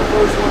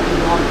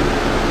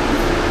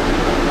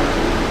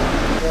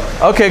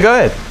 Okay, go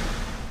ahead.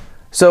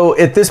 So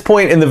at this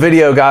point in the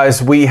video,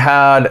 guys, we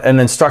had an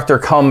instructor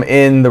come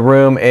in the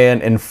room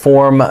and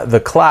inform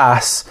the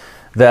class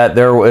that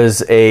there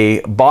was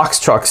a box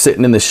truck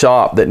sitting in the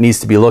shop that needs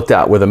to be looked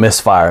at with a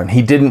misfire. And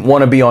he didn't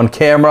want to be on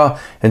camera,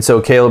 and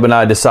so Caleb and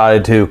I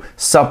decided to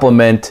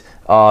supplement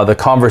the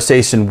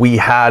conversation we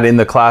had in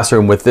the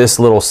classroom with this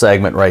little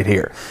segment right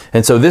here.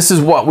 And so this is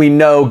what we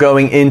know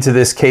going into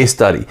this case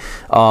study.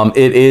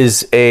 It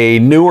is a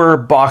newer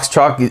box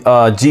truck,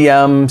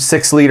 GM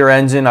 6-liter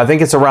engine. I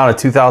think it's around a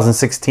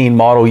 2016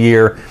 model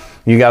year.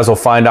 You guys will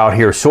find out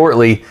here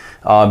shortly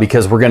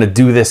because we're going to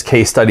do this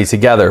case study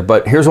together.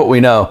 But here's what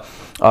we know.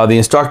 The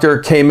instructor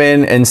came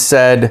in and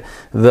said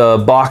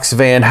the box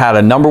van had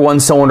a #1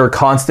 cylinder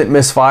constant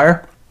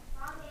misfire,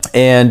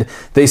 and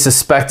they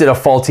suspected a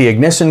faulty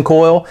ignition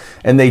coil,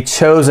 and they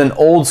chose an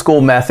old school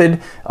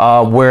method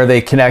where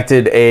they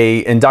connected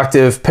a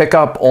inductive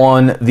pickup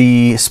on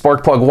the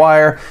spark plug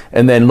wire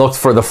and then looked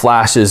for the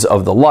flashes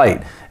of the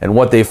light. And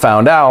what they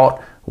found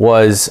out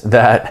was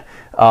that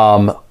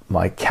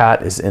my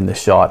cat is in the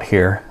shot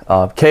here.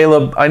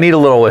 Caleb, I need a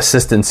little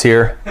assistance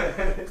here.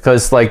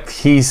 because like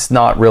he's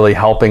not really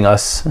helping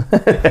us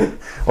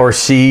or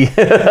she.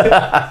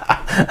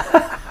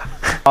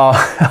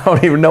 I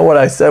don't even know what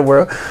I said.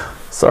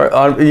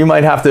 Sorry, you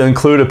might have to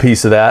include a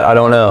piece of that. I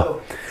don't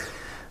know.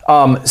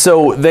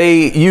 So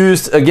they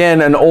used,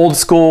 again, an old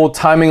school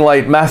timing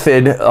light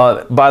method.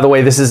 By the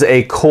way, this is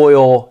a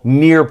coil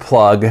near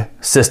plug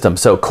system.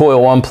 So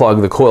coil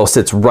unplug, the coil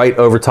sits right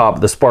over top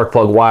of the spark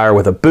plug wire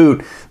with a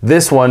boot.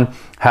 This one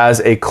has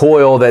a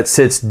coil that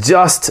sits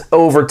just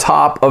over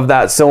top of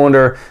that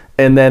cylinder,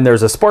 and then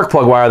there's a spark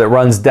plug wire that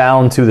runs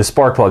down to the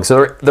spark plug.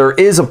 So there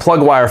is a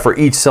plug wire for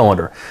each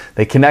cylinder.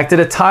 They connected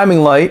a timing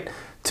light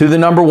to the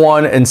number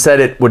 1 and said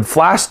it would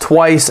flash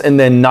twice and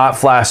then not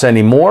flash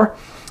anymore.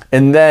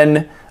 And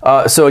then,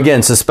 so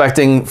again,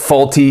 suspecting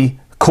faulty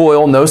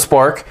coil, no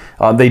spark.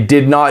 They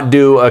did not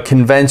do a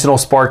conventional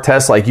spark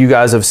test like you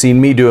guys have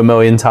seen me do a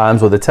million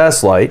times with a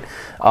test light.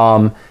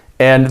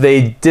 And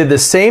they did the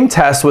same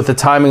test with the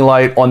timing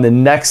light on the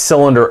next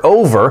cylinder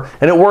over,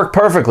 and it worked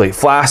perfectly,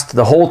 flashed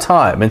the whole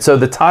time. And so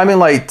the timing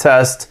light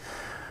test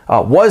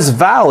was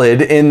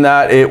valid in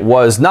that it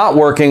was not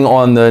working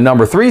on the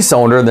number 3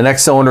 cylinder, the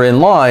next cylinder in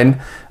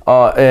line,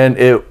 and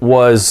it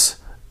was,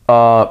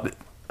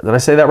 did I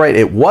say that right?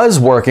 It was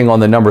working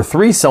on the number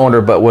 3 cylinder,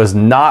 but was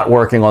not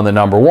working on the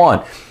number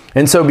 1.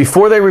 And so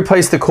before they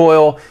replaced the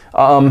coil,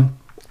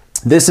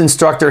 this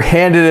instructor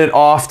handed it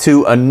off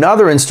to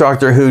another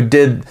instructor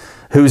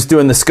who's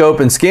doing the scope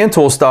and scan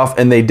tool stuff,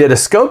 and they did a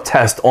scope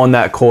test on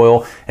that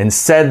coil and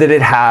said that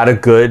it had a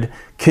good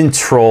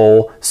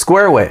control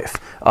square wave.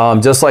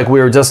 Just like we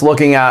were just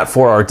looking at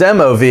for our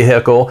demo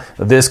vehicle,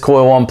 this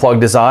coil unplug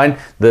design,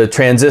 the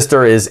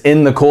transistor is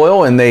in the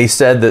coil, and they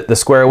said that the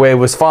square wave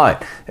was fine.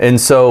 And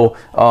so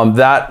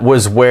that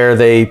was where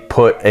they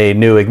put a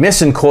new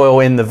ignition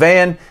coil in the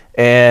van,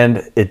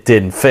 and it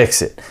didn't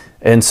fix it.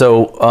 And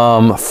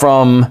so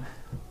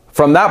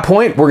from that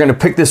point, we're going to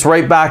pick this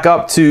right back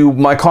up to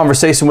my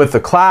conversation with the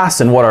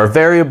class and what our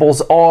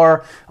variables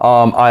are.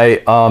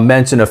 I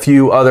mentioned a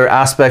few other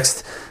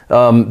aspects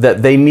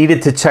that they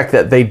needed to check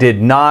that they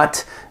did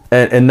not,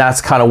 and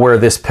that's kind of where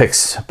this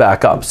picks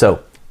back up.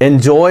 So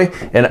enjoy.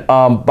 And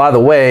by the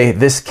way,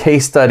 this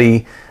case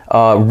study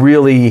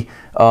really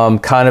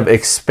kind of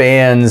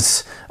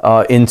expands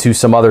into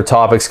some other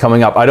topics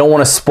coming up. I don't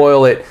want to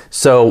spoil it,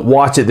 so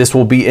watch it. This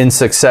will be in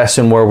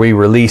succession where we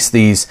release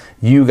these.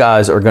 You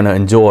guys are going to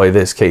enjoy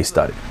this case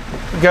study.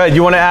 Good.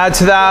 You want to add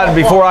to that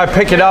before I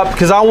pick it up?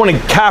 Because I want to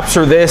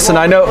capture this, and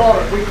I know...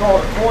 We call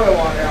it coil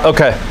on it.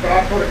 Okay. But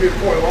I put a new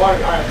coil on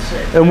it, I had the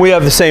same. And we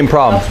have the same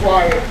problem. That's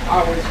why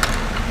I was...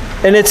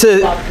 And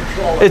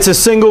it's a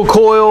single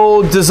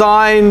coil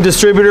design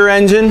distributor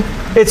engine.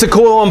 It's a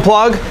coil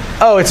unplug.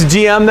 Oh, it's a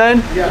GM then?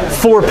 Yeah.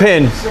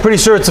 4-pin. Pretty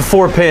sure it's a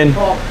 4-pin.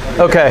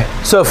 Okay,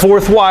 so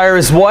 4th wire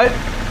is what?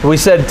 We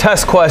said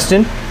test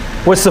question.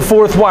 What's the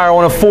 4th wire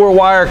on a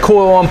 4-wire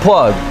coil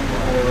unplug?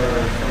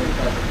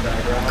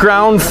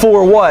 Ground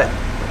for what?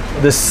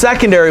 The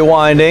secondary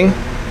winding.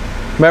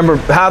 Remember,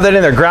 have that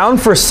in there.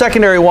 Ground for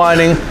secondary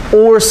winding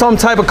or some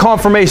type of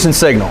confirmation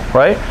signal,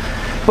 right?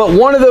 But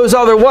one of those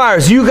other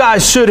wires, you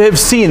guys should have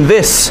seen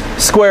this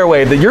square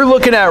wave that you're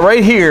looking at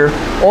right here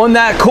on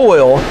that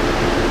coil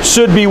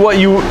should be what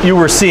you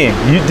were seeing.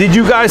 Did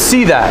you guys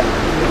see that?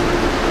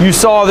 You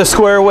saw the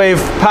square wave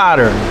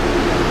pattern.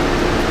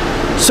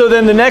 So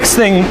then the next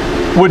thing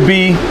would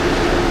be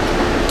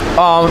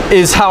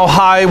is how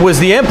high was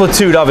the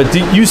amplitude of it.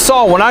 You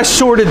saw when I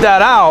shorted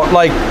that out,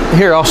 like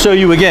here, I'll show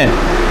you again.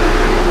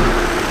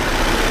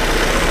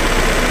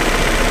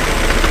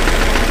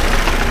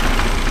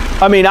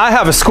 I mean, I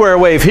have a square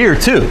wave here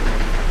too.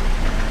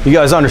 You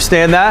guys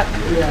understand that?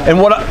 Yeah. And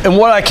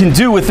what I can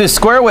do with this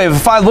square wave,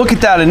 if I look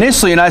at that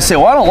initially and I say,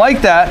 well, I don't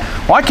like that,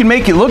 well, I can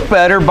make it look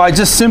better by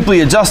just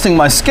simply adjusting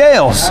my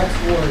scales.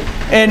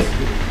 And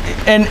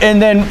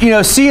then, you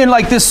know, seeing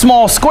like this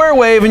small square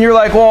wave and you're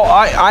like, well,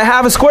 I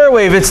have a square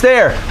wave, it's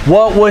there.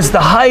 What was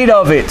the height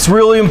of it? It's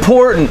really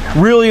important,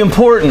 really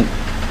important.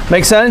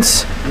 Make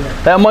sense?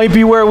 Yeah. That might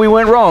be where we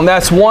went wrong.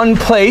 That's one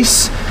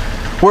place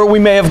where we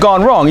may have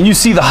gone wrong. And you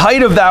see the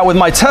height of that with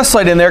my test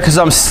light in there because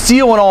I'm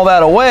stealing all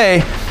that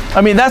away. I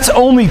mean, that's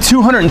only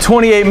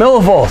 228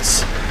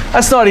 millivolts.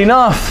 That's not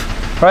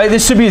enough, right?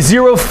 This should be a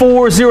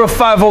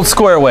 0.405 volt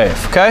square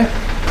wave, okay?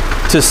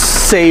 To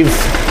save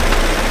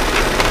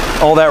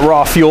all that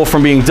raw fuel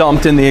from being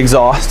dumped in the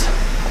exhaust.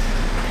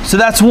 So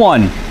that's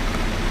one.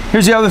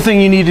 Here's the other thing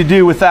you need to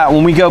do with that.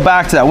 When we go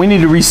back to that, we need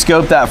to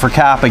rescope that for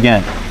CAP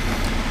again.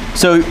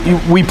 So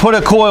we put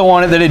a coil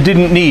on it that it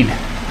didn't need,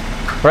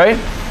 right?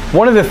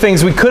 One of the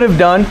things we could have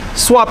done,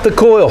 swap the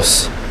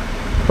coils,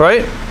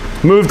 right?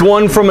 Moved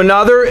one from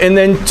another, and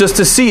then just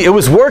to see, it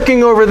was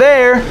working over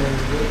there,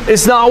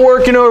 it's not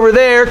working over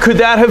there. Could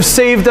that have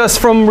saved us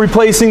from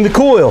replacing the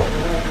coil?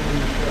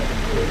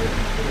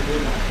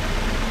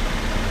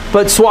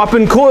 But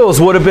swapping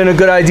coils would have been a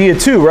good idea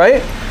too,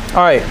 right?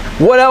 All right,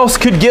 what else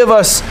could give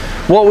us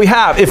what we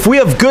have? If we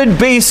have good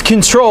base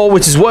control,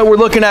 which is what we're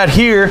looking at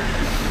here,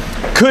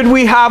 could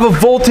we have a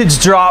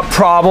voltage drop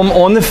problem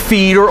on the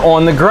feed or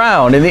on the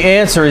ground? And the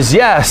answer is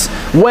yes.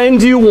 When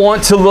do you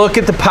want to look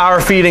at the power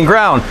feed and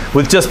ground?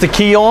 With just the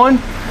key on,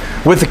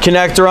 with the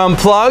connector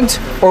unplugged,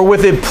 or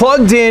with it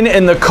plugged in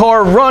and the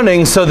car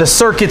running so the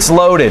circuit's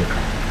loaded?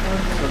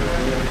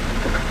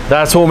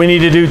 That's what we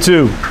need to do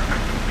too.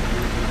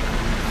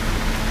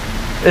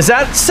 Is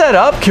that set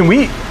up?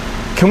 We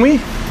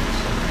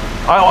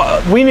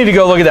need to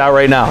go look at that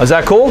right now. Is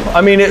that cool?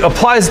 I mean, it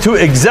applies to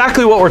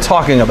exactly what we're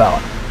talking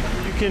about.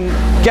 You can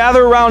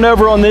gather around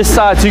over on this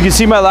side so you can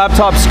see my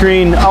laptop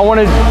screen. I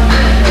want to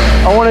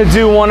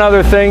do one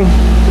other thing.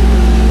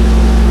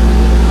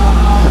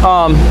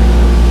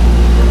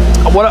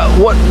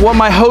 What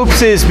my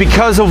hopes is,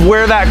 because of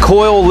where that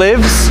coil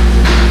lives,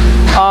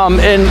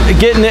 and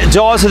getting the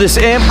jaws of this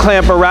amp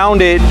clamp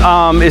around it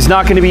is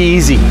not going to be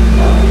easy,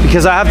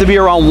 because I have to be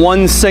around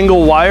one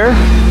single wire.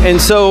 And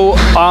so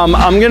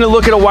I'm going to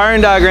look at a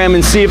wiring diagram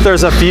and see if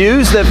there's a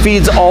fuse that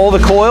feeds all the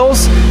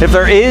coils. If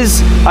there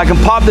is, I can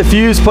pop the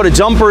fuse, put a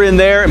jumper in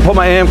there, and put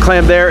my amp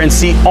clamp there and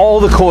see all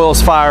the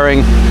coils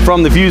firing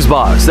from the fuse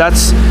box.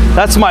 That's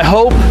my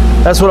hope.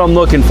 That's what I'm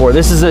looking for.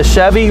 This is a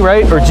Chevy,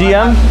 right? Or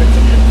GM?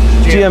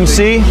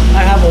 GMC?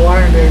 I have a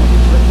wiring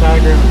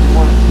diagram if you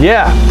want it.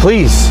 Yeah,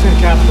 please. It's in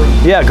Casper.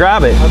 Yeah,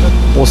 grab it.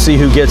 We'll see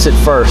who gets it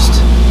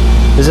first.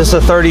 Is this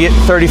a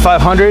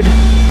 3500?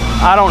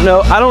 I don't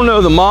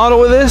know the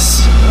model of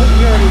this.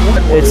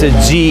 It's a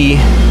G.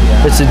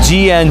 It's a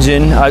G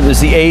engine. It was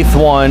the 8th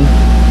one.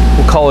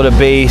 We'll call it a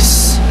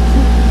base.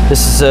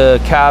 This is a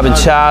cab and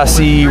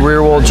chassis,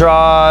 rear wheel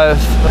drive.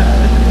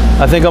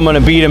 I think I'm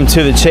gonna beat him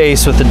to the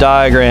chase with the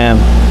diagram.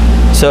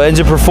 So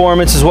engine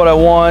performance is what I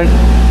want.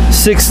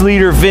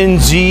 6-liter VIN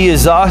G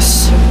is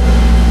us.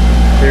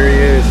 There he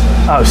is.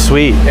 Oh,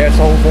 sweet. Yeah, it's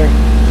the whole thing.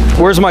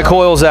 Where's my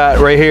coils at?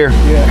 Right here.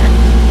 Yeah.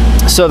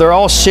 So they're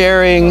all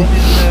sharing.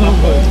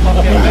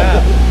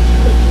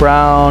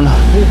 Brown.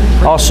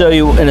 I'll show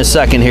you in a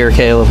second here,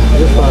 Caleb.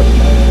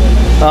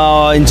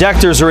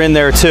 Injectors are in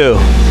there too.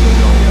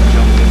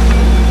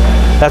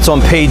 That's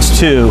on page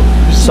 2.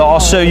 So I'll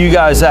show you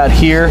guys that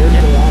here.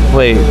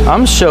 Wait,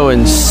 I'm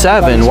showing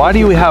 7. Why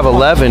do we have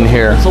 11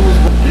 here?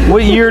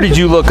 What year did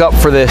you look up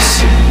for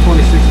this?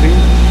 2016.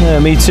 Yeah,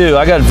 me too.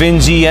 I got VIN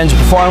G engine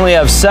before. I only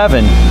have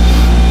 7.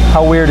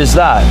 How weird is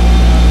that?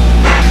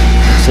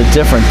 It's a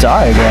different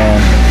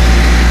diagram.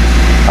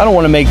 I don't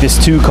want to make this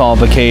too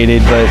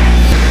complicated, but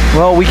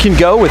well, we can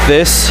go with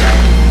this.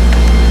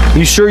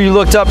 You sure you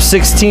looked up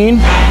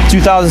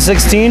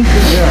 2016?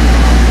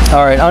 Yeah.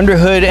 All right, under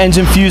hood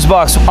engine fuse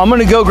box. I'm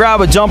gonna go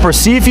grab a jumper.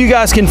 See if you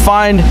guys can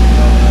find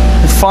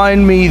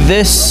me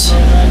this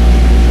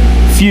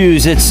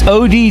fuse. It's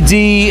ODD.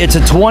 It's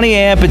a 20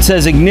 amp. It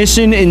says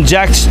ignition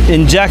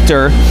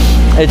injector.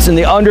 It's in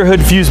the under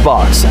hood fuse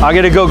box. I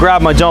gotta go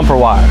grab my jumper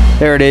wire.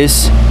 There it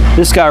is.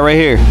 This guy right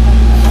here.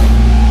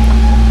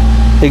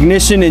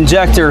 Ignition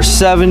injector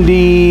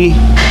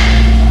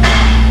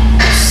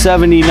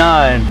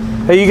 7079.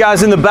 Hey, you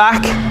guys in the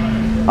back?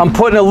 I'm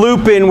putting a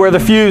loop in where the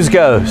fuse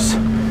goes.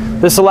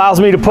 This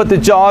allows me to put the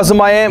jaws of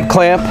my amp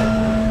clamp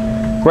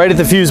right at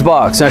the fuse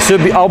box. And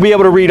I'll be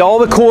able to read all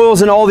the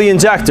coils and all the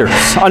injectors.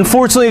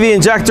 Unfortunately, the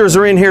injectors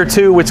are in here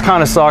too, which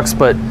kind of sucks,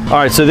 but all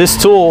right, so this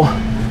tool,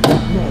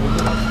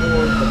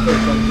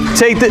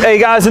 hey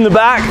guys in the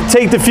back,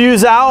 take the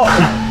fuse out,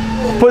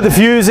 put the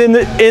fuse in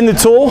the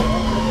tool,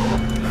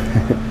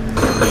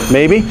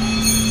 maybe,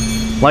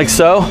 like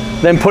so,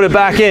 then put it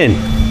back in.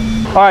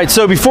 All right,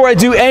 so before I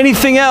do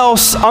anything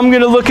else, I'm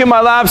gonna look at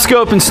my lab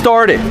scope and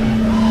start it.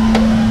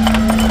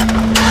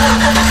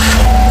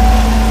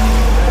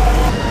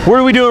 What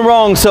are we doing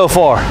wrong so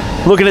far?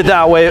 Looking at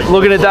that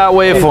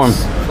waveform.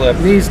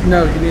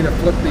 No, you need to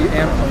flip the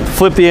amp clamp.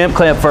 Flip the amp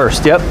clamp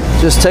first, yep.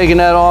 Just taking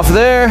that off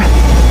there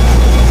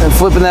and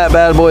flipping that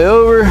bad boy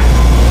over.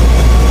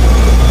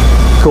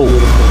 Cool.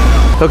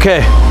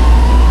 Okay.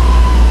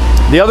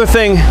 The other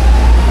thing,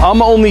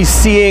 I'm only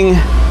seeing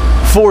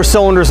 4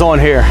 cylinders on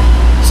here.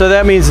 So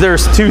that means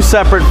there's 2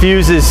 separate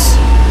fuses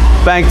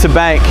bank to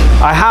bank.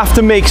 I have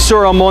to make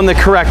sure I'm on the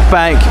correct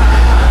bank.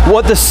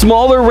 What the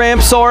smaller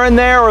ramps are in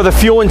there are the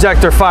fuel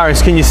injector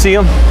firings. Can you see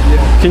them?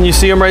 Yeah. Can you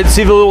see them right?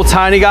 See the little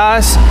tiny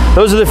guys?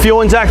 Those are the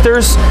fuel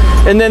injectors.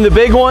 And then the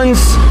big ones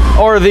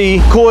are the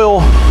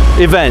coil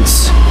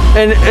events.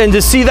 And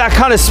to see that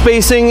kind of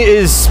spacing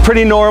is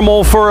pretty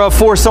normal for a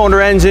 4-cylinder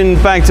engine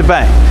bank to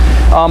bank.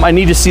 I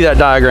need to see that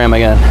diagram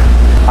again.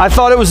 I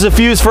thought it was a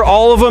fuse for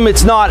all of them.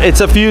 It's not.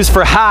 It's a fuse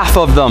for half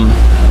of them.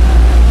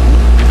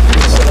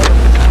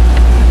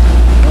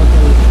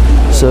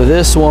 So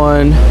this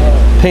one,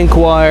 pink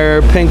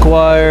wire, pink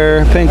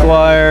wire, pink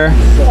wire,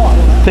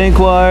 pink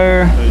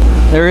wire.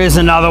 There is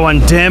another one,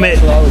 damn it.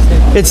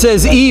 It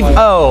says Eve,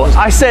 oh,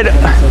 I said,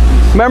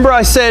 remember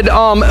I said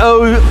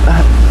ODD?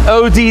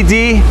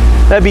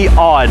 That'd be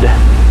odd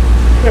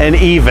and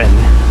even.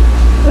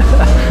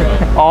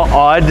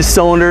 Odd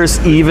cylinders,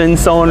 even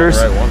cylinders.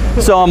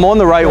 So I'm on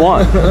the right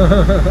one.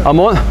 I'm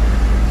on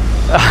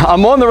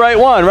the right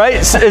one, right?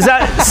 Is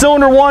that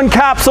cylinder 1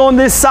 caps on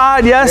this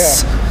side?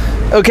 Yes?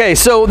 Okay,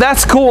 so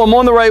that's cool. I'm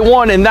on the right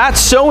one, and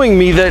that's showing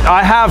me that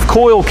I have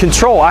coil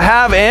control. I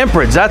have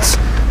amperage.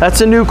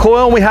 That's a new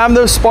coil, and we have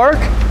no spark.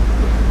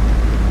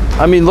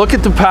 I mean, look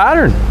at the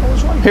pattern.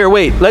 Here,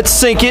 wait, let's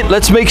sync it.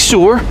 Let's make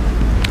sure.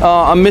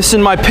 I'm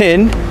missing my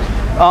pin.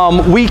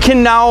 We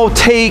can now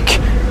take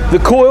the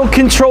coil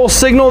control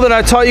signal that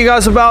I taught you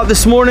guys about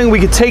this morning. We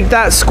could take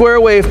that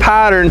square wave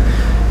pattern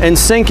and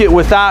sync it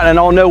with that, and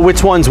I'll know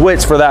which one's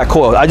which for that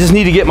coil. I just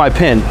need to get my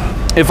pin.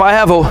 If I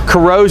have a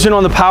corrosion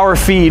on the power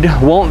feed,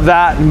 won't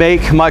that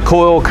make my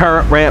coil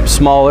current ramp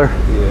smaller?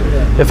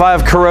 Yeah. If I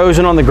have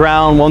corrosion on the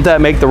ground, won't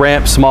that make the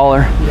ramp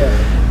smaller?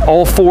 Yeah.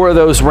 All 4 of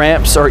those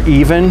ramps are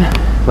even.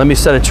 Let me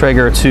set a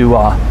trigger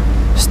to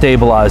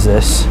stabilize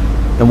this,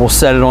 and we'll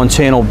set it on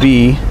channel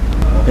B.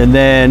 And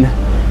then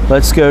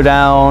let's go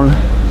down.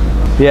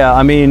 Yeah,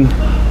 I mean,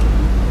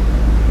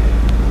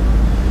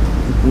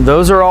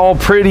 those are all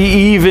pretty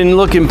even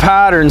looking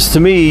patterns to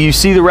me. You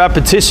see the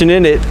repetition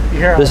in it. You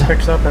hear how it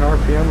picks up in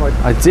RPM? Like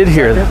I did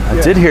hear that.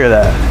 I did hear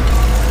that.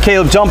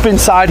 Caleb, jump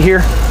inside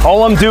here.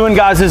 All I'm doing,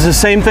 guys, is the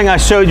same thing I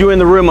showed you in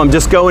the room. I'm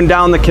just going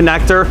down the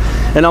connector,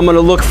 and I'm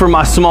gonna look for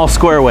my small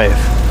square wave.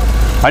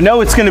 I know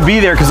it's gonna be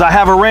there because I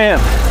have a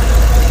ramp.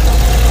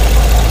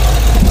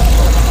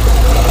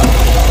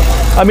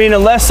 I mean,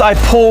 unless I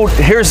pulled,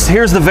 here's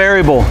the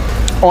variable.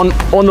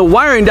 On the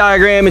wiring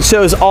diagram, it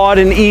shows odd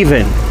and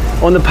even.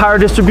 On the power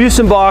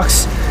distribution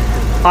box,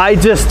 I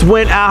just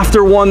went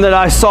after one that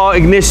I saw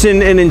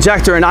ignition and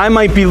injector, and I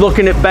might be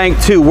looking at bank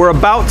 2. We're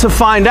about to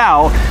find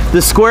out.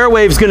 The square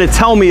wave's gonna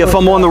tell me if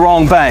I'm on the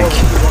wrong bank.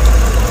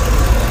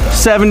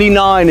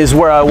 79 is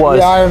where I was.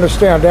 Yeah, I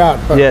understand that,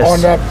 but yes.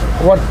 On that,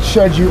 what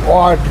showed you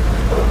odd?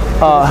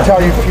 Did it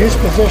tell you fuse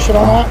position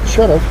on that?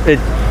 Should have.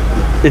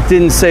 It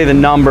didn't say the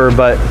number,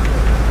 but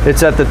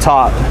it's at the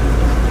top.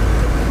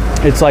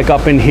 It's like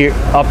up in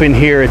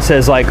here. It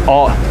says like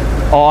odd.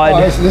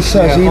 Oh, this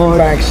says even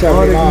bank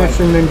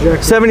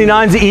 79.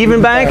 79 is the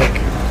even bank.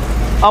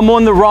 I'm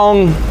on the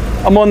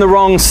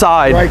wrong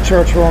side. Right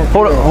church, wrong.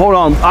 Hold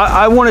on.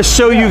 I want to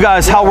show you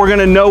guys how we're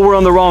gonna know we're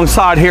on the wrong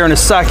side here in a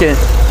second.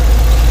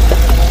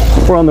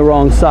 We're on the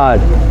wrong side.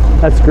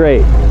 That's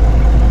great.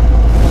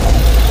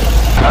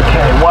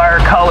 Okay, wire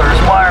colors,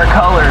 wire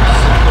colors.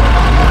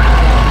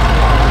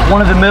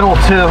 One in the middle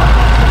too.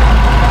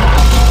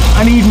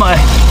 I need my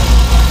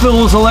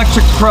Phil's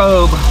electric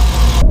probe.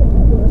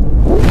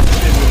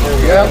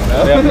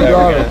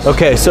 Yep.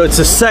 Okay, so it's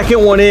the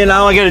second one in.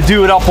 Now I got to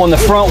do it up on the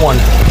front one.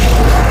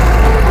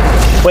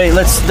 Wait,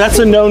 that's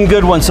a known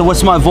good one. So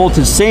what's my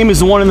voltage? Same as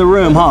the one in the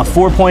room, huh?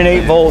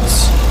 4.8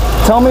 volts.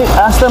 Tell me,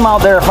 ask them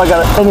out there if I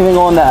got anything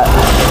on that.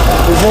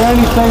 Is there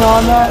anything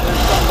on that?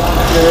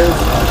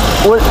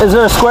 Is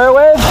there a square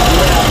wave?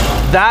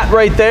 That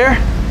right there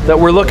that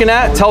we're looking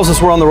at tells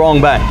us we're on the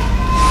wrong bank.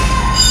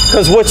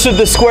 Because what should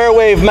the square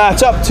wave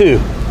match up to?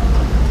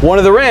 One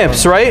of the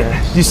ramps, right?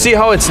 You see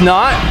how it's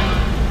not?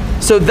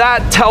 So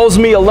that tells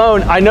me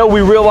alone, I know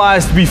we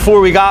realized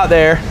before we got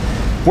there,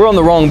 we're on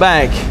the wrong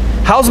bank.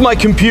 How's my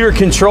computer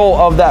control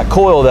of that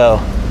coil though?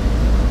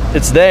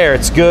 It's there,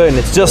 it's good, and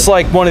it's just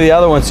like one of the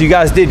other ones. So you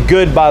guys did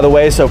good, by the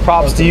way, so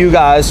props to you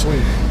guys.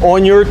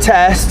 On your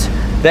test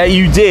that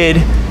you did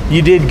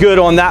good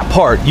on that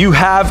part. You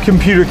have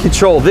computer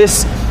control.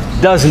 This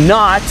does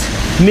not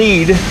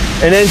need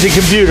an engine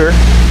computer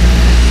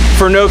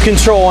for no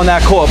control on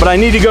that coil, but I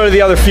need to go to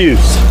the other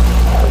fuse.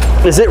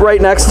 Is it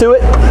right next to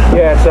it?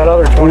 Yeah, it's that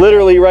other 20.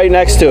 Literally right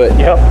next to it.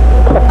 Yep.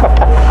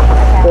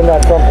 Isn't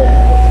that something?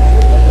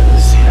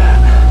 See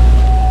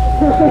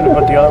that?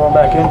 Put the other one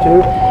back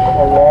into?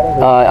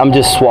 I'm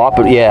just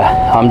swapping.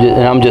 Yeah,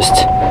 I'm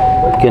just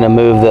gonna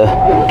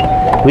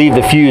leave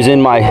the fuse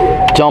in my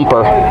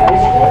jumper.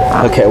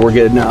 Okay, we're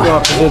good now.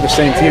 Well, they're the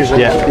same fuse.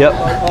 Yeah. Yep.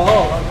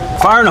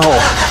 Fire in the hole.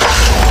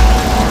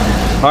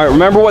 All right.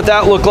 Remember what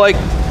that looked like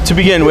to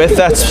begin with.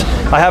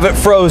 I have it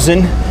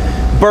frozen.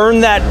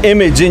 Burn that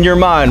image in your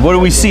mind. What are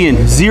we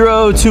seeing?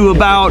 0 to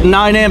about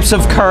 9 amps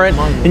of current,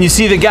 and you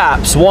see the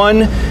gaps.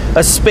 One,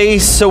 a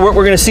space, so what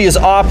we're gonna see is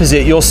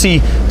opposite. You'll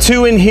see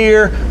 2 in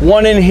here,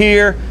 1 in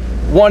here,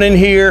 1 in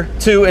here,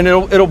 2, and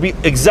it'll be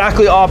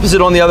exactly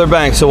opposite on the other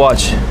bank, so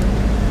watch.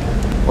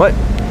 What?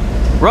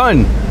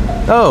 Run.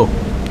 Oh.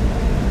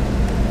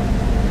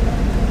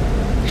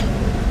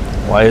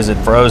 Why is it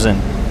frozen?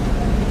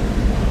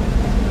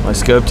 My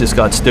scope just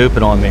got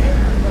stupid on me.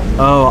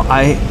 Oh,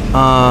 I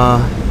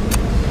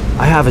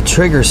have a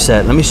trigger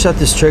set. Let me shut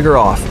this trigger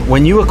off.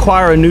 When you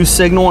acquire a new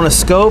signal on a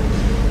scope,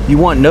 you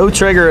want no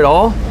trigger at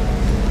all?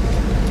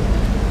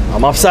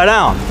 I'm upside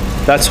down.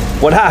 That's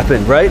what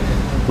happened, right?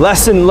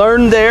 Lesson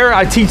learned there.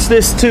 I teach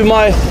this to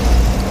my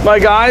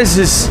guys,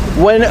 is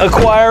when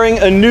acquiring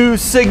a new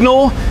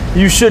signal,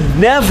 you should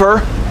never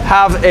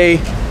have a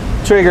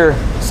trigger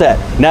set.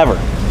 Never.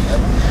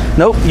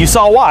 Nope, you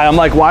saw why. I'm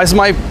like, why is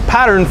my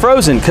pattern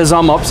frozen? Because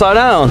I'm upside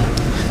down.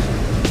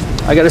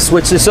 I gotta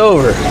switch this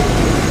over.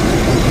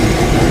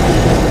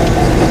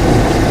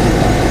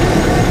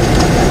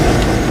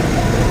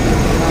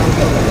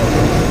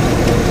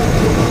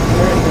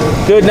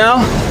 Good now?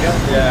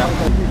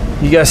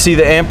 Yeah. You guys see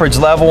the amperage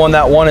level on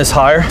that one is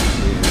higher?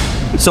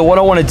 So what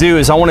I want to do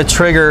is I want to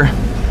trigger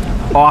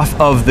off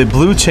of the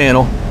blue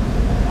channel,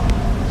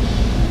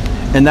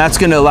 and that's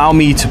going to allow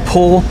me to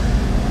pull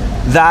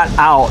that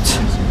out.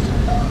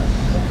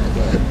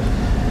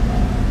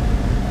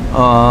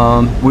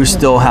 We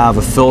still have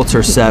a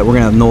filter set. We're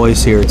gonna have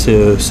noise here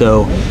too.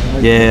 So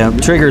yeah,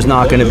 trigger's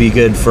not gonna be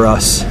good for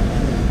us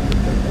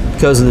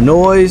because of the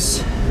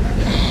noise,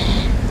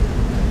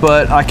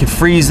 but I could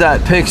freeze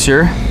that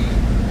picture.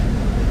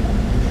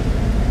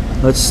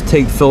 Let's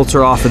take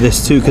filter off of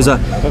this too, because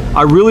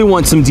I really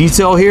want some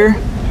detail here.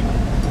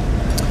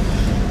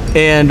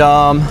 And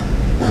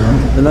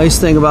the nice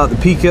thing about the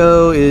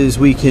Pico is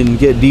we can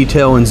get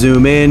detail and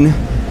zoom in.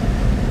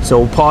 So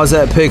we'll pause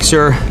that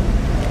picture.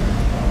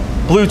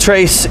 Blue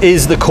trace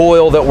is the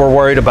coil that we're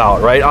worried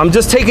about, right? I'm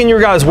just taking your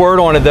guys' word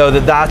on it though,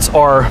 that that's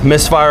our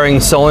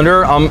misfiring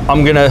cylinder.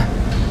 I'm gonna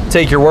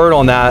take your word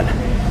on that.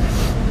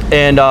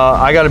 And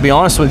I gotta be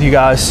honest with you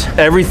guys,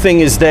 everything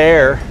is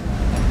there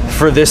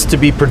for this to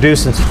be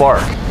producing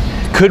spark.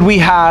 Could we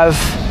have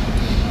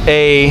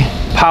a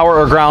power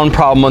or ground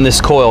problem on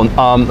this coil?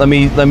 Let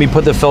me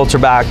put the filter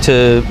back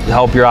to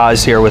help your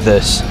eyes here with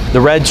this.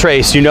 The red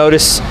trace, you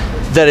notice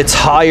that it's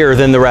higher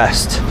than the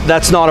rest.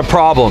 That's not a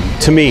problem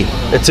to me.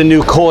 It's a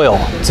new coil.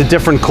 It's a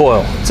different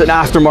coil. It's an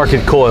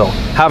aftermarket coil.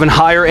 Having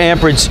higher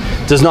amperage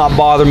does not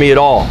bother me at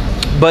all.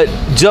 But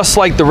just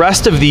like the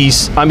rest of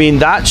these, I mean,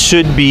 that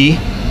should be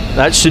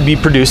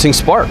producing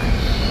spark.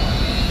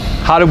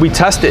 How did we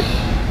test it?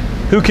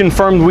 Who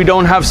confirmed we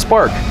don't have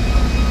spark?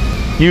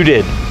 You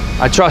did.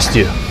 I trust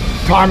you.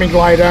 Timing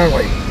light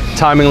only.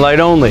 Timing light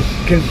only.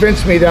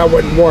 Convinced me that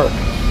wouldn't work.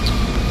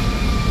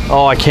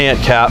 Oh, I can't,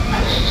 Cap.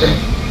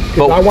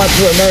 Because I went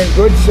to a known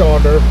good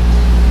cylinder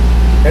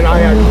and I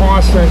had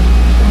constant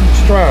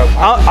strobe.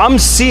 I'm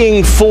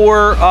seeing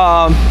 4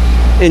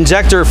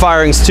 injector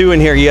firings too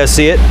in here. You guys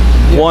see it?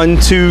 Yeah. 1,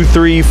 2,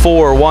 3,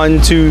 4.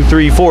 1, 2,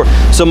 3, 4.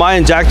 So my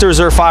injectors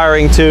are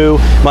firing too.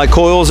 My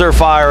coils are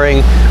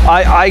firing.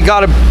 I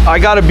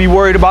gotta be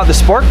worried about the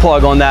spark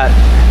plug on that.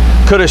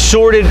 Could a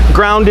shorted,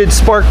 grounded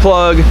spark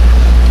plug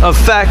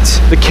affect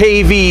the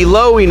kV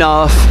low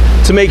enough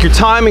to make your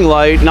timing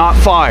light not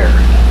fire?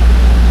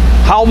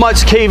 How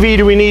much kV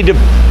do we need to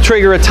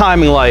trigger a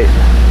timing light?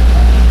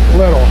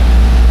 Little.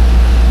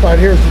 But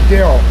here's the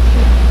deal.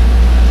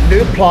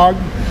 New plug,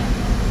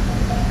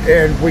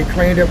 and we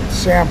cleaned it with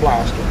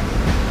sandblaster.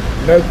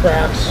 No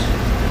cracks.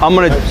 I'm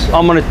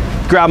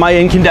gonna grab my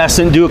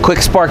incandescent, do a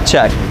quick spark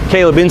check.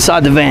 Caleb,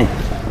 inside the van.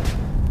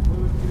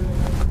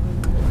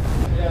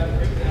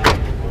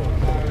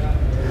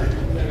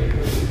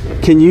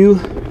 Can you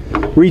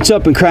reach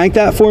up and crank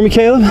that for me,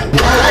 Caleb?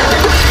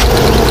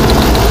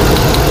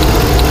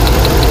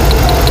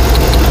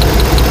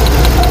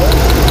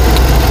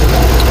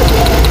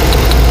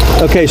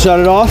 Okay, shut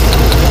it off.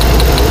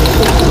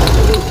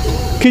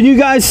 Can you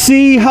guys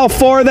see how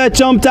far that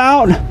jumped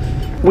out?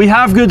 We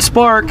have good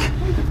spark.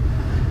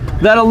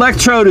 That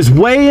electrode is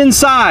way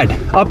inside,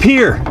 up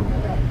here.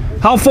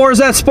 How far is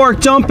that spark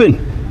jumping?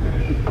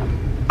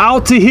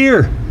 Out to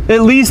here,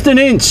 at least an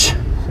inch.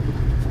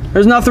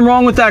 There's nothing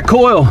wrong with that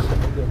coil.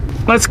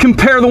 Let's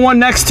compare the one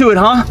next to it,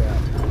 huh?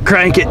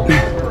 Crank it.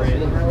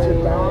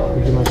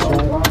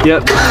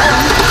 Yep.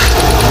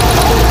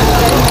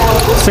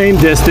 Same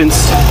distance.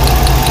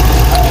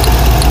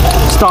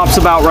 Stops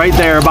about right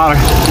there, about a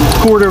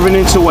 1/4 of an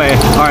inch away.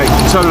 All right,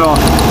 shut it off.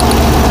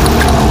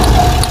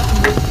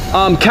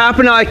 Cap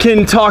and I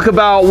can talk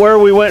about where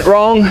we went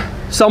wrong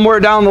somewhere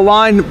down the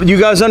line. You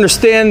guys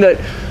understand that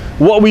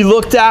what we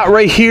looked at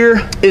right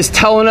here is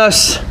telling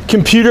us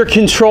computer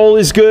control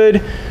is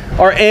good.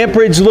 Our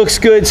amperage looks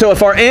good. So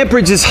if our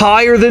amperage is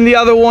higher than the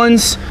other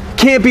ones,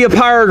 can't be a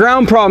power or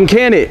ground problem,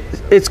 can it?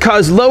 It's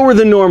caused lower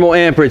than normal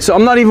amperage. So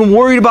I'm not even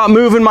worried about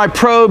moving my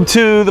probe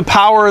to the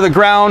power or the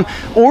ground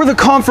or the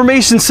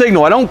confirmation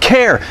signal. I don't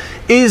care.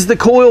 Is the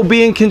coil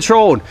being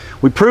controlled?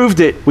 We proved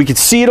it. We could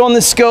see it on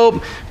the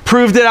scope,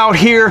 proved it out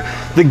here.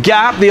 The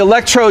gap, the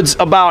electrode's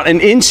about an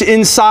inch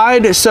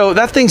inside. So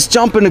that thing's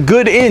jumping a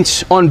good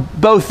inch on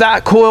both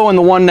that coil and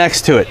the one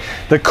next to it.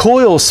 The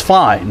coil's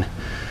fine.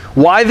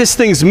 Why this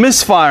thing's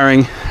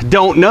misfiring,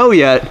 don't know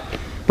yet,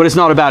 but it's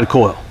not a bad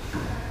coil.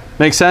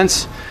 Make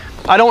sense?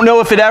 I don't know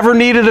if it ever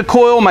needed a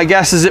coil. My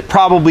guess is it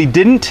probably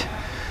didn't.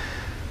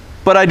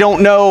 But I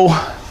don't know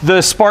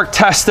the spark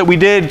test that we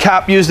did.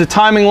 Cap used a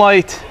timing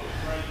light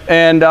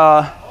and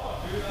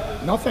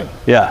nothing.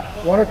 Yeah.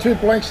 1 or 2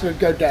 blinks that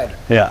go dead.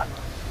 Yeah.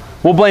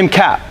 We'll blame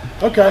Cap.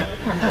 Okay.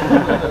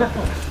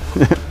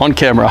 On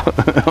camera.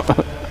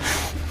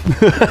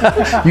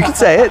 You can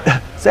say it.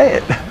 Say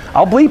it.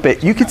 I'll bleep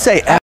it. You could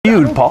say F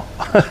you, Paul.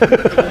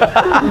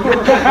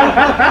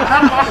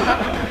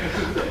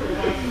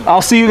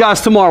 I'll see you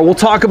guys tomorrow. We'll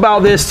talk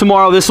about this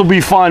tomorrow. This will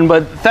be fun,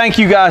 but thank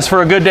you guys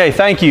for a good day.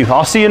 Thank you.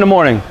 I'll see you in the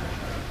morning.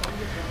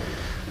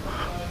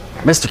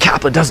 Mr.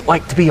 Kaplan doesn't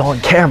like to be on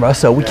camera,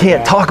 so we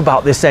can't talk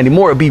about this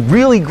anymore. It'd be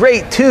really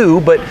great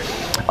too, but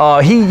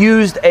he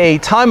used a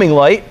timing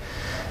light,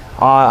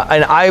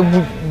 and I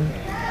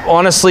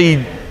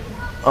honestly,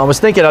 I was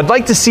thinking I'd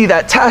like to see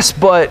that test,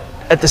 but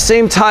at the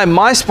same time,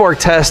 my spark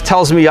test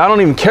tells me I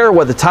don't even care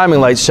what the timing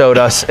light showed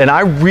us, and I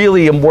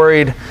really am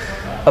worried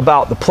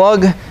about the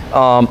plug.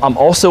 I'm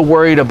also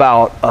worried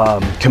about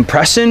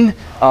compression,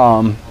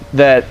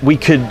 that we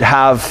could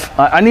have.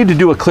 I need to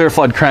do a clear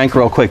flood crank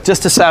real quick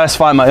just to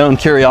satisfy my own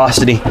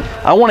curiosity.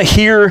 I want to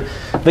hear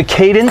the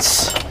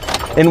cadence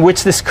in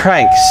which this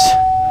cranks.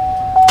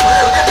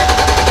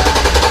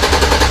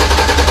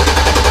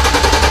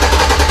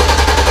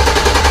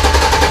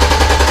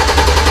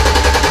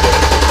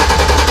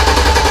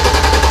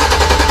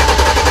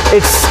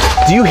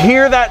 Do you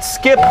hear that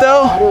skip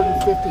though?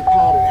 150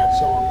 pound in that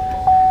song.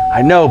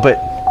 I know, but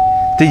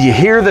did you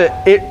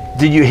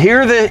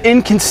hear the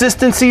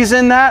inconsistencies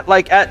in that?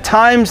 Like at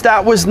times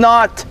that was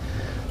not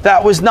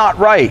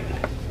right.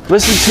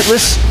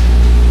 Listen.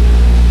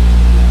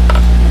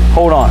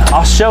 Hold on,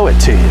 I'll show it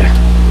to you.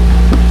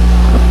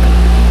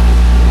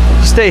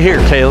 Stay here,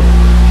 Caleb.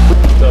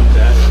 What's up,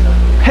 Dad?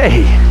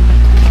 Hey.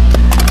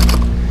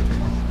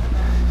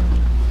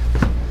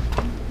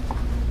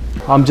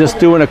 I'm just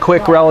doing a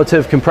quick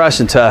relative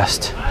compression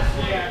test.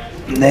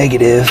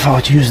 Negative, I'll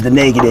use the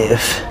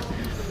negative.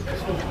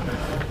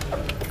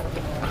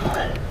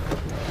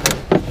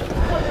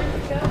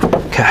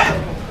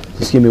 Okay,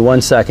 just give me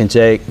 1 second,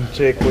 Jake.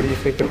 Jake, what do you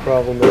think the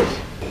problem is?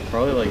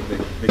 Probably like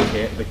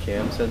the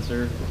cam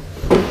sensor.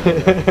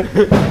 Trying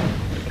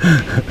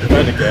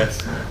to guess.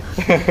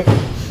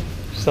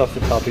 Just off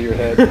the top of your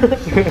head.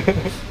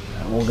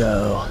 We'll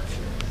go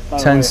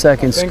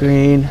 10-second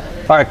screen.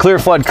 All right, clear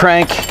flood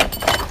crank.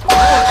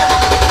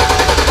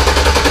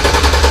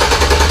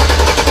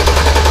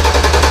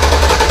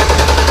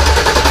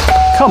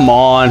 Come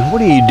on,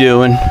 what are you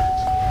doing?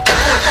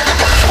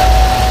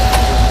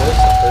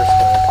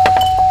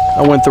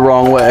 I went the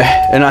wrong way,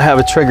 and I have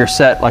a trigger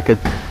set like a.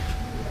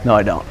 No,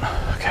 I don't.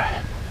 Okay.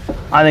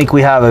 I think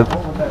we have a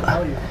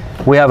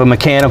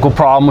mechanical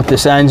problem with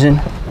this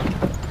engine.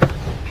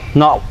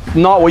 Not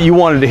what you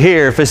wanted to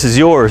hear if this is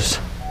yours.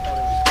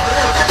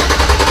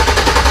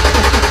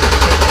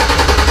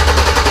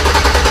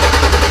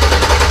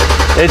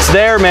 It's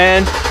there,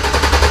 man.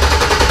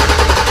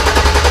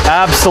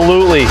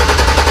 Absolutely.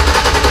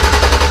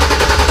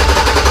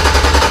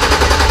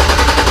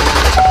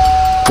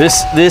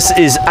 This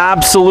is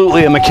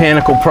absolutely a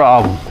mechanical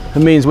problem. It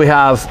means we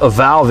have a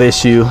valve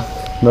issue,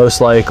 most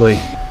likely.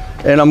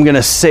 And I'm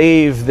gonna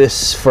save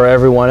this for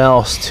everyone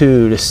else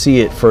too to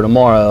see it for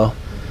tomorrow.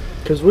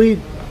 Because we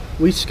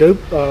bore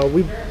scoped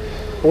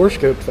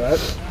that.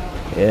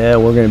 Yeah,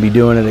 we're gonna be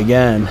doing it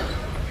again.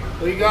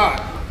 What you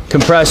got?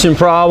 Compression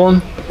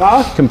problem.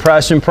 Huh?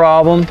 Compression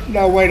problem.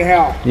 No way to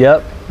hell.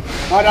 Yep.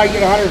 How'd I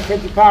get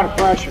 150 pound of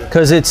pressure?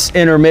 Because it's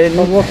intermittent.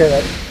 Come look at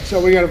it. So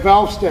we got a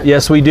valve stick.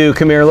 Yes, we do.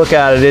 Come here, look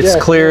at it. It's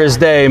clear as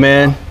day,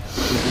 man.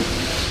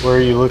 Where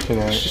are you looking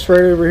at? It's just right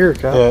over here,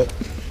 Kyle. Yeah.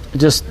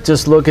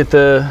 Just look at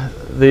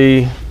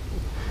the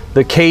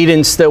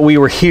cadence that we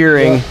were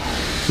hearing. Yeah.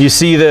 You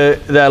see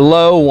that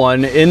low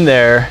one in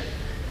there,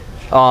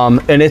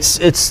 and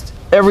it's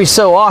every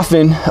so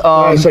often.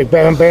 It's like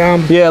bam,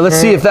 bam. Yeah, let's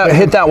see if that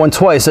hit that one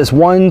twice. That's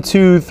 1,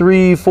 2,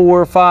 3,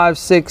 4, 5,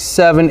 6,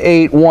 7,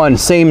 8, 1.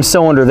 Same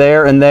cylinder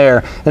there and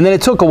there, and then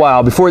it took a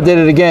while before it did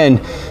it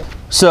again.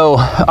 So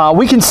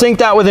we can sync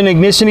that with an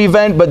ignition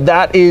event, but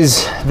that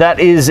is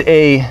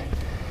a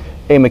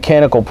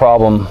mechanical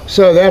problem.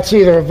 So that's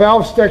either a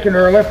valve sticking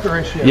or a lifter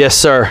issue. Yes,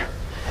 sir.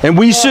 And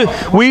we should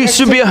be. We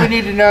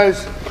need to know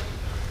is,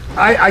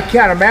 I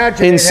can't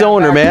imagine. In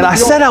cylinder, man. I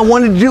said I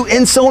wanted to do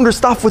in cylinder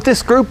stuff with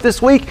this group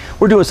this week.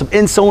 We're doing some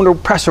in cylinder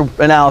pressure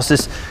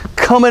analysis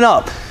coming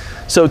up.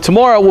 So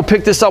tomorrow we'll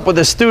pick this up with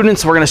the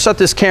students. We're going to shut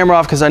this camera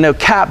off because I know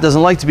Cap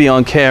doesn't like to be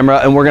on camera,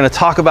 and we're going to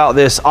talk about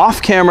this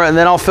off camera, and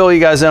then I'll fill you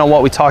guys in on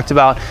what we talked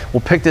about. We'll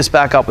pick this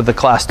back up with the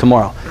class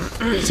tomorrow.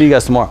 See you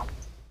guys tomorrow.